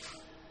Jesus.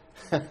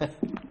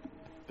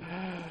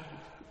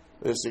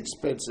 This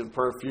expensive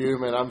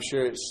perfume, and I'm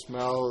sure it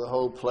smelled, the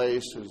whole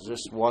place was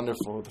just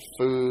wonderful. The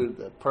food,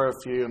 the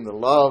perfume, the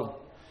love.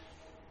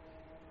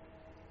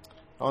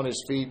 On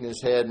his feet and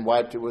his head, and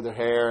wiped it with her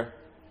hair.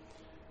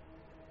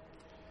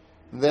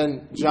 And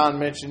then John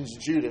mentions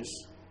Judas.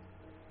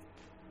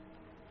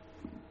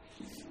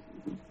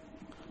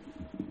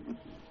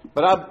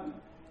 But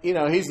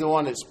he's the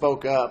one that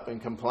spoke up and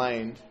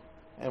complained,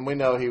 and we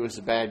know he was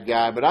a bad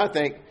guy. But I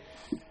think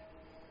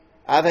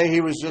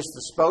he was just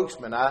the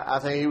spokesman. I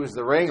think he was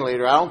the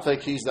ringleader. I don't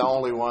think he's the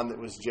only one that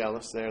was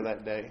jealous there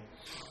that day.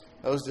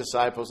 Those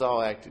disciples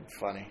all acted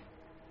funny.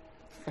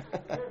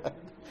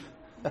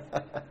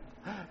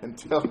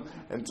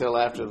 until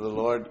after the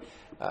Lord,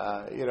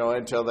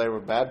 until they were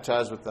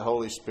baptized with the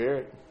Holy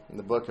Spirit in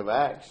the book of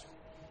Acts.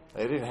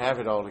 They didn't have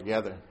it all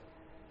together.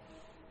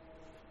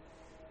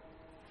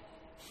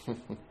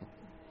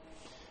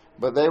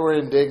 But they were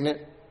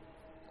indignant.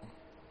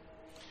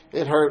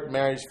 It hurt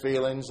Mary's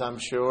feelings, I'm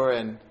sure.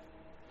 And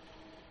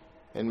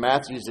in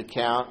Matthew's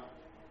account,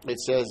 it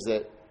says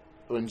that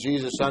when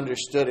Jesus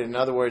understood it, in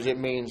other words, it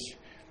means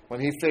when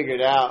he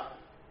figured out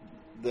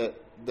that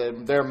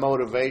their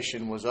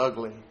motivation was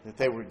ugly, that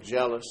they were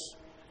jealous,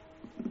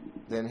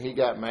 then he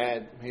got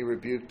mad. He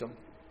rebuked them.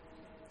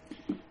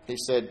 He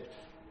said,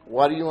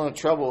 "Why do you want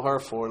to trouble her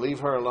for? Leave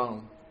her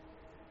alone."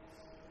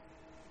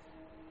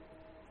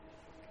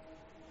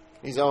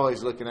 He's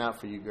always looking out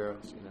for you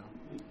girls,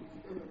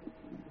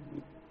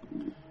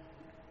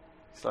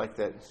 It's like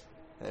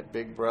that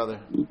big brother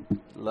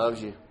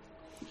loves you.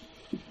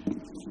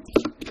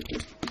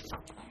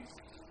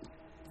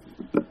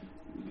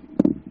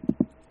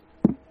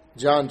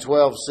 John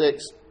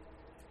 12:6.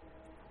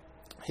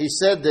 He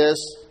said this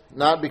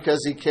not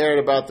because he cared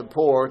about the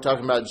poor,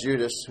 talking about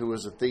Judas, who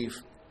was a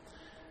thief,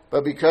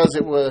 but because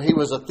he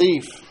was a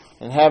thief,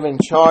 and having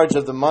charge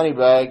of the money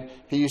bag,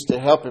 he used to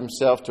help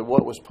himself to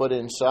what was put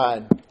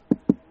inside.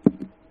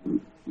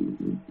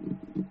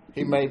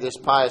 He made this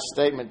pious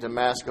statement to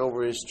mask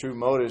over his true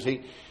motives.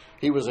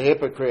 He was a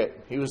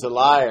hypocrite. He was a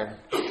liar.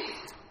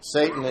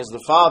 Satan is the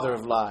father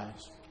of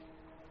lies.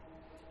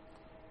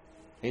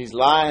 He's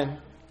lying.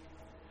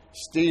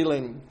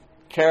 Stealing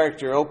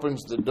character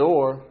opens the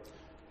door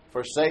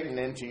for Satan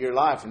into your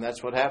life. And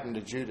that's what happened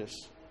to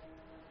Judas.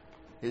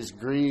 His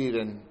greed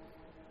and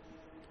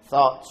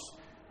thoughts.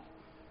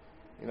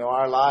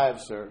 Our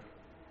lives are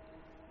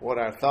what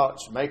our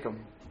thoughts make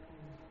them.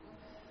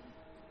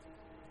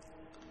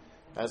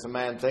 As a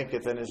man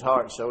thinketh in his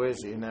heart, so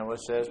is he. Isn't that what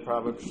it says,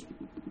 Proverbs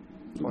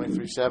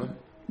 23:7?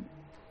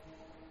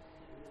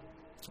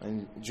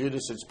 And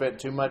Judas had spent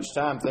too much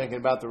time thinking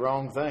about the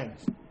wrong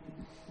things.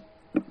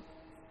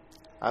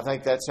 I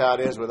think that's how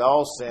it is with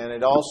all sin.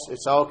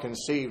 It's all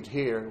conceived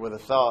here with a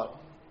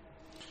thought.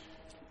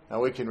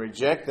 Now we can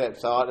reject that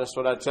thought. That's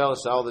what I tell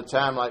us all the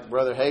time. Like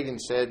Brother Hagin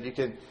said, you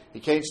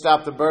can't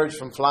stop the birds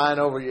from flying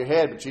over your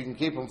head, but you can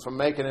keep them from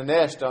making a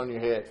nest on your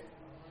head.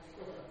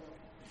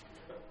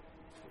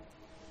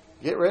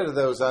 Get rid of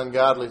those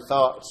ungodly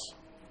thoughts.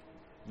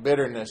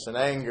 Bitterness and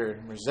anger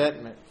and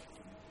resentment,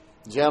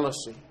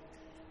 jealousy.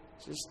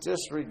 Just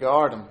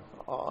disregard them.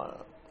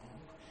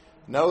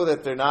 Know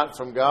that they're not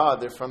from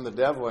God, they're from the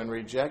devil, and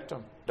reject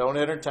them. Don't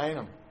entertain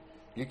them.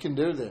 You can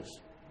do this.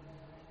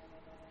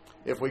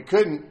 If we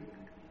couldn't,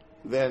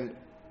 then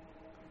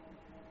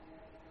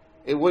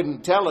it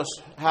wouldn't tell us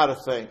how to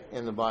think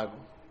in the Bible.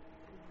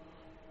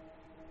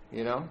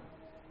 You know?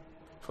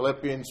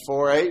 Philippians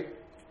 4:8.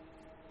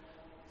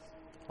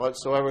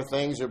 Whatsoever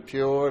things are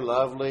pure,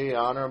 lovely,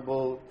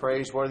 honorable,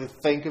 praiseworthy,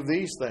 think of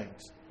these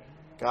things.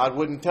 God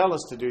wouldn't tell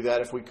us to do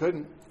that if we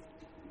couldn't.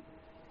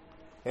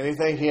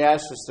 Anything He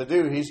asks us to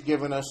do, He's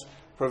given us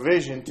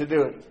provision to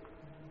do it.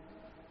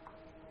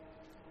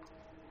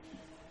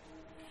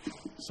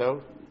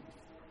 So,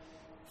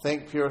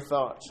 think pure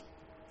thoughts.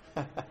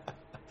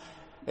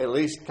 At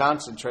least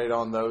concentrate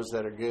on those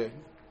that are good.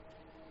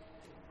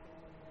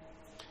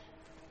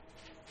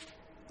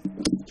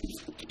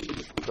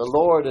 The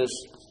Lord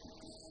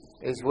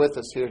is with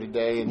us here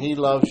today, and He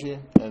loves you,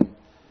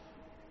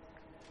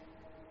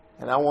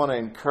 and I want to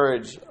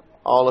encourage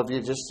all of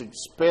you just to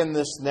spend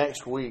this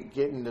next week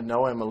getting to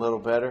know Him a little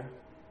better.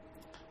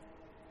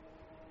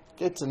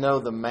 Get to know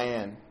the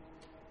man,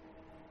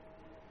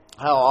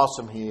 how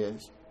awesome He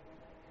is.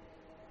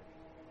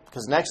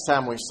 Because next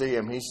time we see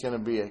Him, He's going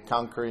to be a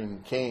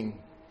conquering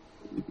king.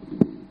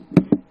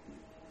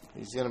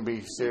 He's going to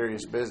be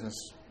serious business.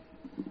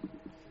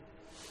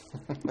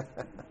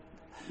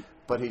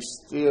 But He's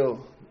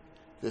still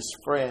this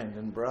friend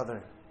and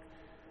brother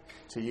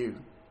to you.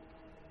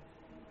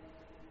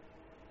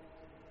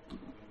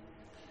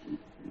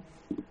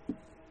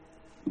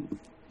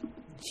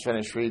 Let's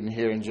finish reading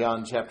here in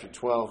John chapter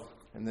 12,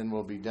 and then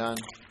we'll be done.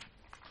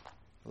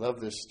 I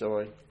love this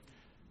story.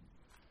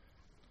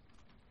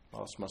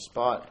 Lost my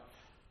spot.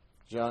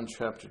 John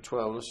chapter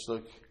 12. Let's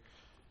look.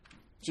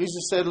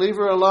 Jesus said, "Leave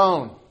her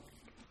alone,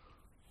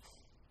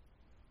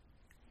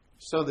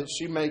 so that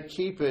she may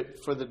keep it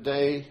for the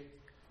day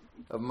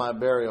of my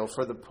burial.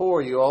 For the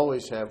poor you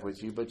always have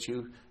with you, but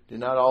you do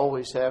not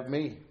always have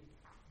me."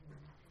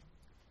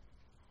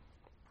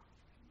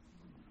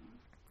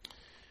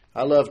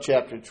 I love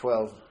chapter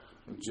 12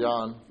 of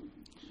John.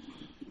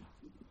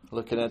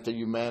 Looking at the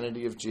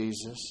humanity of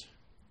Jesus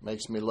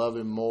makes me love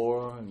Him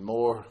more and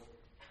more.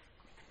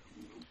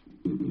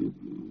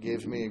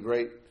 Gives me a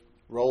great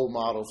role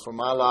model for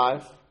my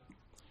life.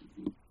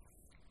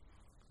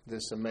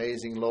 This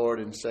amazing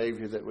Lord and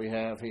Savior that we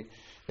have.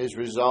 His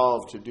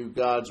resolve to do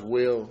God's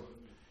will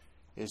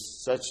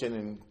is such an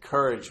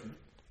encouragement,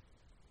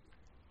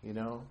 you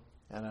know,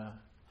 and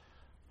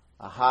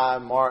a high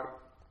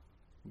mark.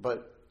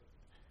 But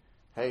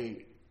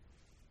hey,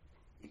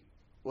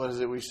 what is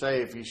it we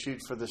say? If you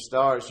shoot for the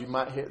stars, you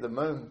might hit the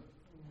moon.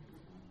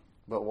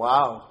 But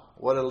wow,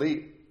 what a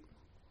leap.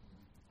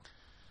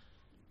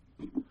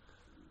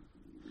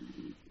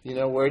 You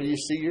know, where do you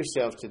see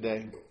yourself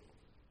today?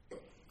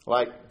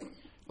 Like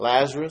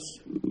Lazarus,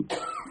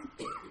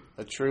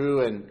 a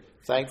true and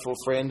thankful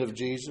friend of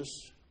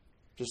Jesus,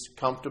 just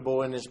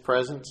comfortable in His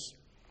presence.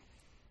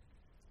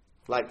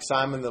 Like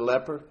Simon the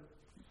leper,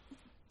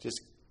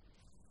 just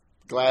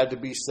glad to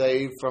be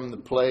saved from the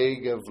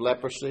plague of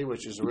leprosy,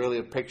 which is really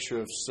a picture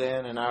of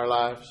sin in our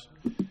lives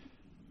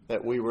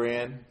that we were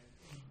in.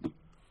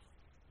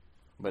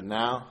 But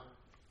now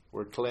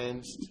we're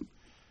cleansed.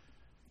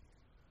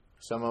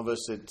 Some of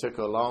us, it took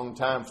a long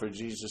time for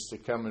Jesus to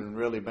come and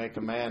really make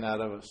a man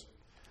out of us.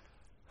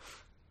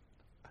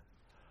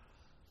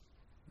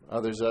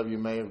 Others of you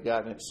may have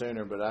gotten it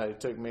sooner, but it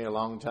took me a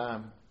long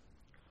time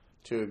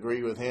to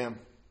agree with Him.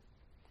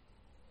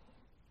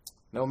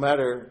 No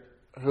matter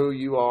who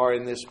you are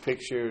in this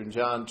picture in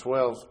John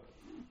 12,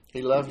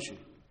 He loves you.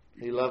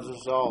 He loves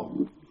us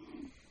all.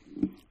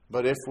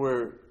 But if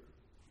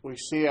we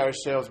see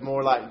ourselves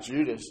more like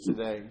Judas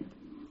today,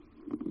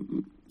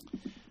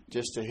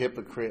 just a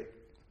hypocrite,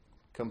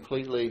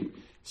 completely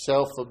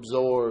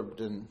self-absorbed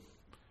and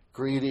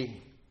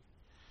greedy,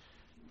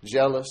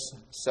 jealous,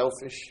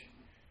 selfish.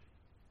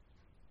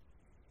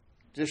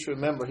 Just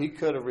remember, he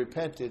could have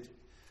repented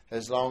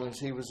as long as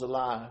he was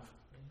alive.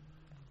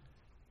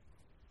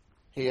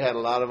 He had a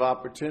lot of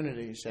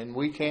opportunities, and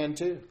we can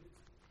too.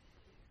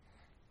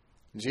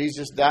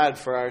 Jesus died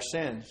for our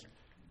sins,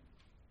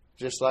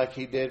 just like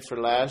He did for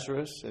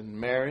Lazarus and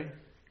Mary.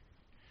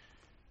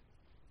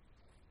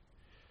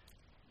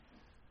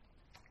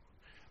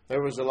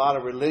 There was a lot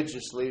of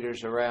religious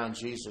leaders around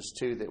Jesus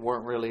too that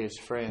weren't really His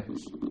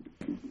friends.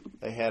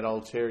 They had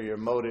ulterior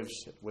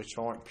motives which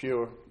weren't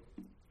pure.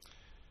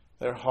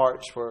 Their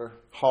hearts were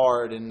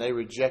hard and they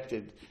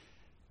rejected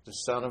the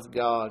Son of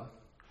God,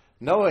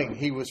 knowing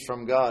He was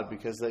from God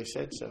because they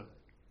said so.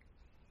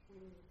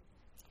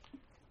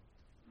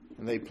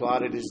 And they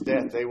plotted His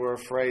death. They were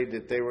afraid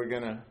that they were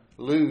going to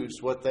lose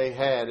what they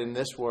had in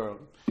this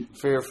world,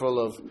 fearful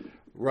of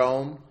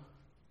Rome,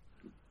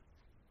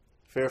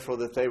 fearful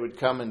that they would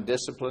come and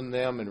discipline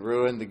them and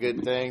ruin the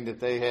good thing that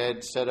they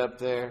had set up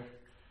there.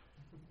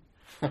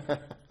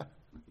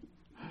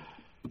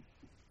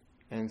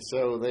 And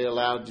so they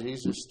allowed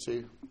Jesus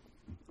to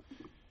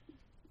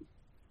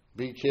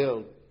be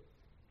killed.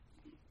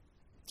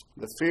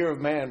 The fear of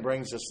man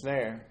brings a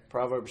snare.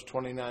 Proverbs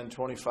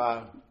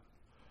 29:25.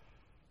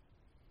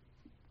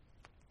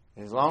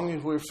 As long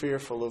as we're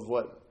fearful of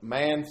what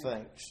man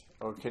thinks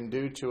or can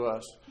do to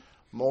us,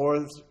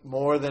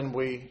 more than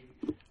we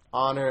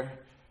honor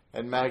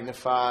and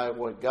magnify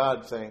what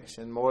God thinks,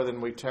 and more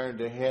than we turn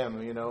to Him,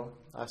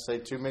 I say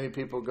too many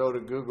people go to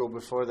Google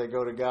before they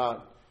go to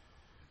God.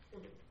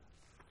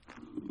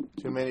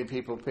 Too many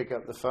people pick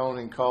up the phone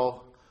and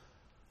call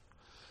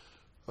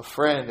a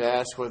friend to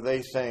ask what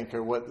they think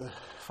or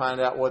find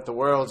out what the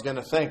world's going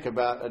to think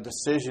about a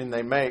decision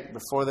they make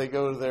before they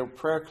go to their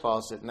prayer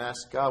closet and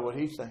ask God what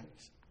He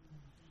thinks.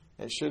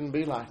 It shouldn't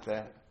be like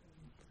that.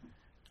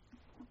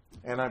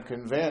 And I'm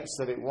convinced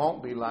that it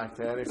won't be like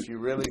that if you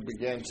really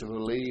begin to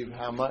believe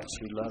how much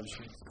He loves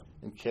you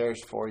and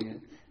cares for you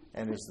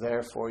and is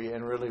there for you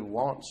and really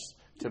wants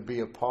to be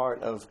a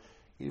part of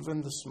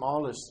even the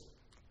smallest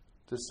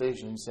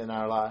decisions in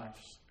our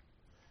lives.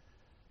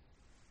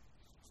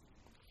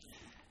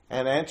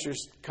 And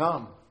answers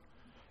come.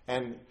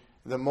 And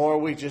the more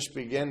we just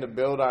begin to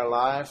build our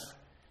life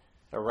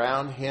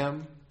around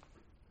Him,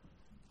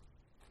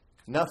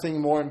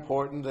 nothing more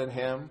important than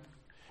Him,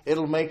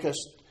 it'll make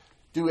us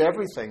do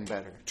everything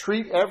better.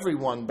 Treat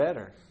everyone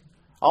better.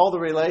 All the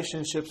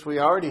relationships we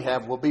already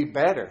have will be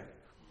better.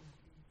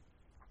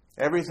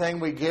 Everything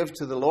we give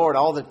to the Lord,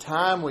 all the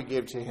time we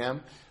give to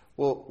Him,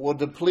 will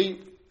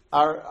deplete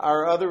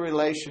our other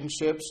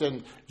relationships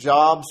and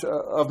jobs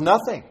of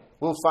nothing.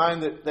 We'll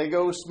find that they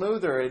go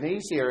smoother and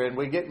easier and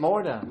we get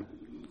more done.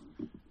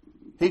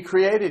 He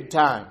created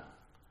time.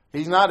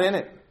 He's not in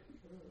it.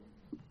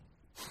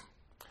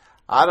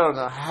 I don't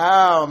know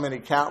how many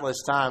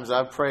countless times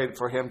I've prayed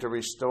for Him to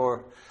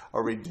restore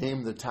or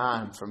redeem the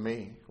time for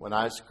me when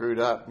I screwed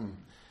up and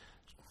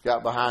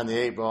got behind the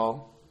 8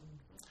 ball.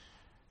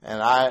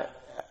 And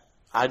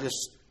I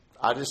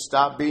just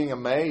stopped being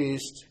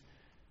amazed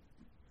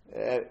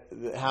at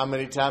how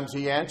many times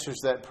He answers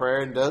that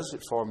prayer and does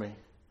it for me.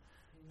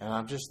 And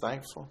I'm just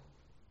thankful.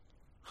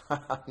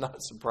 I'm not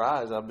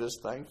surprised. I'm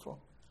just thankful.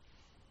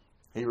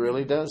 He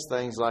really does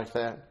things like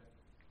that.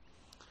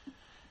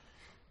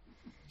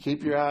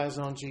 Keep your eyes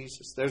on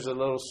Jesus. There's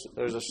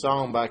a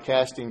song by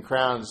Casting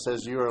Crowns that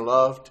says, "You are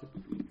loved."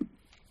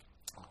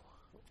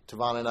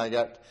 Tavon and I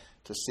got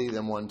to see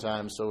them one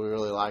time, so we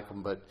really like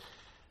them. But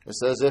it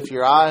says, "If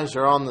your eyes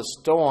are on the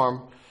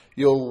storm,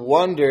 you'll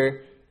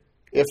wonder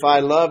if I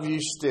love you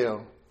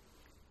still.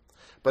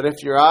 But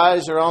if your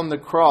eyes are on the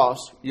cross,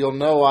 you'll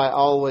know I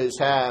always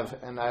have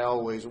and I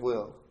always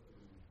will."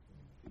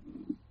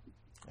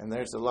 And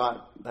there's a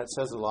lot, that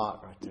says a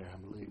lot right there, I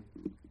believe.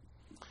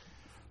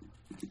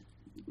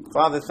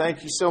 Father,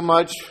 thank you so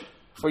much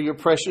for your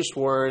precious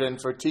word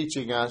and for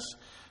teaching us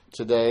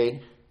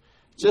today.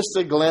 Just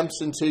a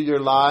glimpse into your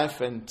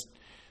life and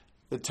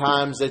the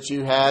times that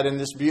you had in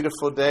this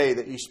beautiful day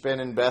that you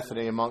spent in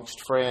Bethany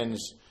amongst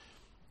friends,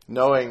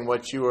 knowing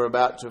what you were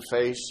about to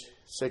face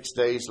 6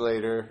 days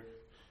later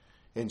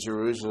in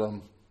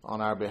Jerusalem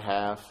on our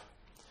behalf.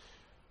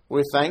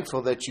 We're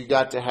thankful that you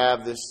got to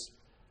have this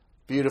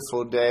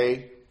beautiful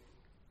day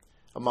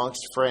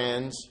amongst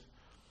friends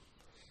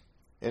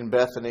in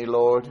Bethany,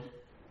 Lord.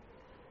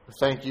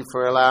 Thank you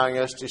for allowing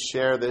us to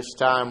share this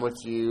time with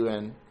you,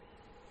 and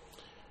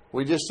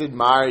we just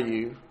admire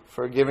you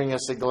for giving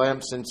us a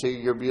glimpse into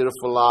your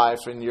beautiful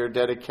life and your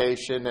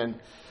dedication and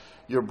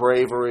your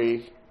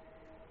bravery,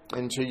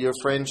 into your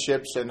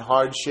friendships and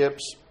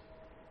hardships.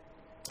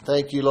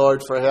 Thank you,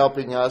 Lord, for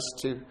helping us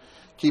to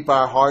keep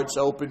our hearts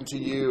open to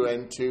you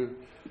and to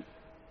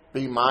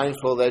be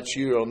mindful that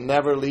you will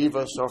never leave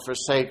us or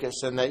forsake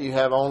us, and that you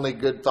have only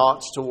good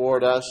thoughts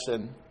toward us,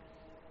 and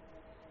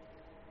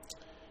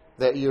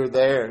that you're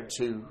there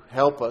to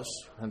help us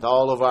with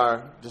all of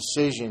our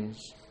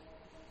decisions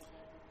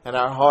and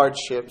our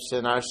hardships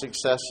and our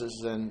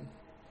successes, and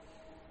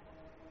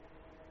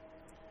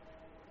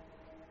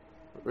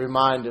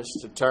remind us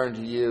to turn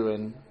to you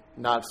and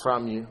not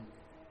from you.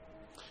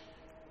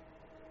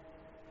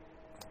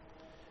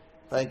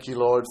 Thank you,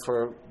 Lord,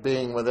 for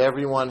being with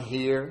everyone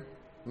here.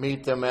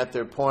 Meet them at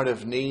their point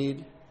of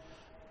need.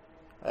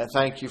 I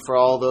thank you for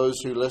all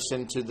those who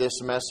listen to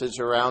this message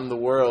around the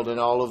world and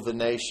all of the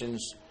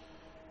nations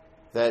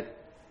that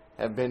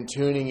have been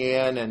tuning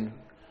in, and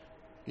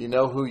you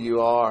know who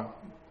you are.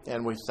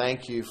 And we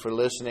thank you for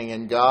listening.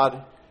 And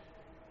God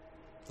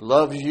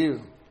loves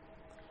you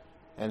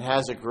and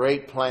has a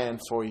great plan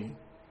for you,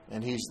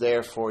 and He's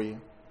there for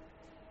you.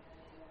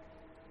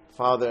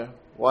 Father,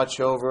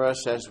 Watch over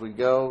us as we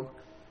go.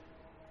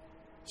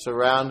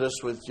 Surround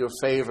us with your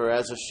favor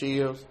as a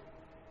shield.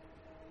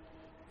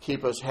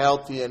 Keep us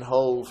healthy and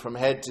whole from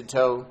head to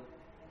toe.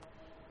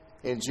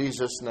 In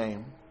Jesus'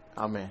 name,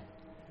 amen.